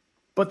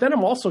 But then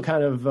I'm also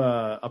kind of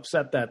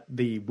upset that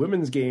the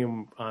women's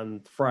game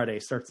on Friday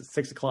starts at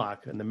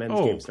 6:00 and the men's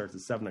game starts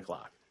at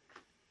 7:00.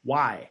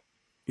 Why?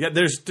 Yeah,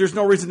 there's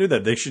no reason to do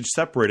that. They should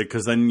separate it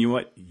because then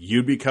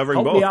you'd be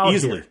covering both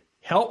easily. Here.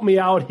 Help me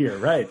out here,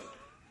 right?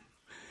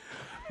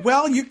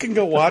 Well, you can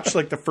go watch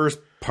like the first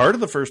part of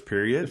the first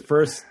period, the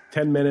first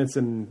 10 minutes,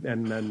 and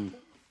then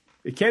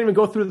you can't even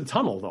go through the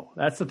tunnel though.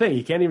 That's the thing.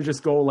 You can't even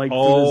just go through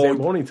the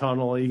Zamboni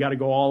tunnel. You got to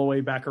go all the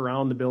way back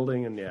around the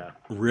building, and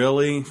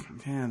really,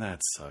 that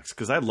sucks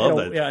because I love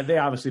that. Yeah, they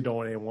obviously don't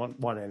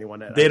want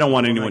anyone. They don't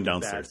want anyone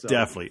downstairs.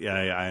 Definitely, yeah,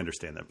 I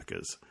understand that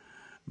because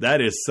That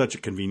is such a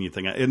convenient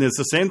thing. And it's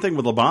the same thing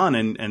with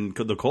LeBon and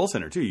the Kohl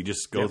Center, too. You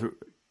just go through,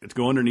 it's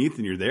go underneath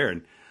and you're there.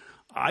 And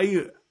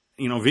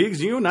Viggs,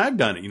 you and I have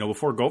done it.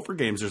 Before Gopher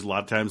games, there's a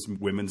lot of times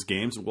women's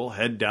games. We'll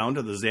head down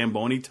to the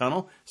Zamboni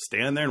tunnel,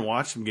 stand there and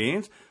watch some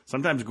games.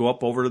 Sometimes go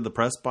up over to the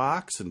press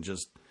box and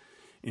just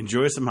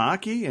enjoy some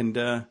hockey. And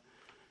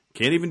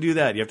can't even do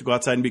that. You have to go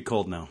outside and be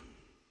cold now.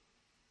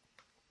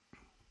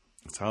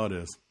 That's how it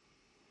is.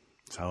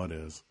 That's how it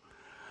is.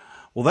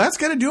 Well, that's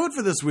going to do it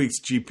for this week's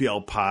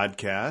GPL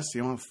podcast.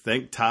 I want to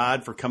thank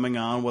Todd for coming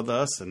on with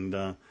us. And,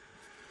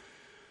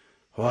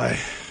 boy,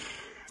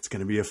 it's going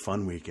to be a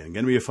fun weekend.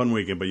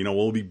 But,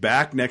 we'll be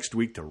back next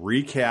week to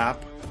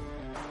recap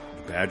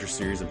the Badger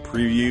series and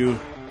preview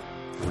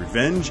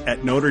Revenge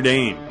at Notre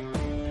Dame.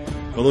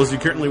 For those of you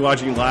currently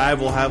watching live,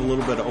 we'll have a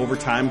little bit of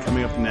overtime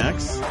coming up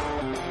next.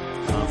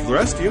 For the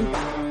rest of you,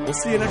 we'll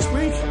see you next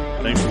week.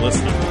 Thanks for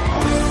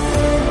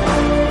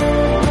listening.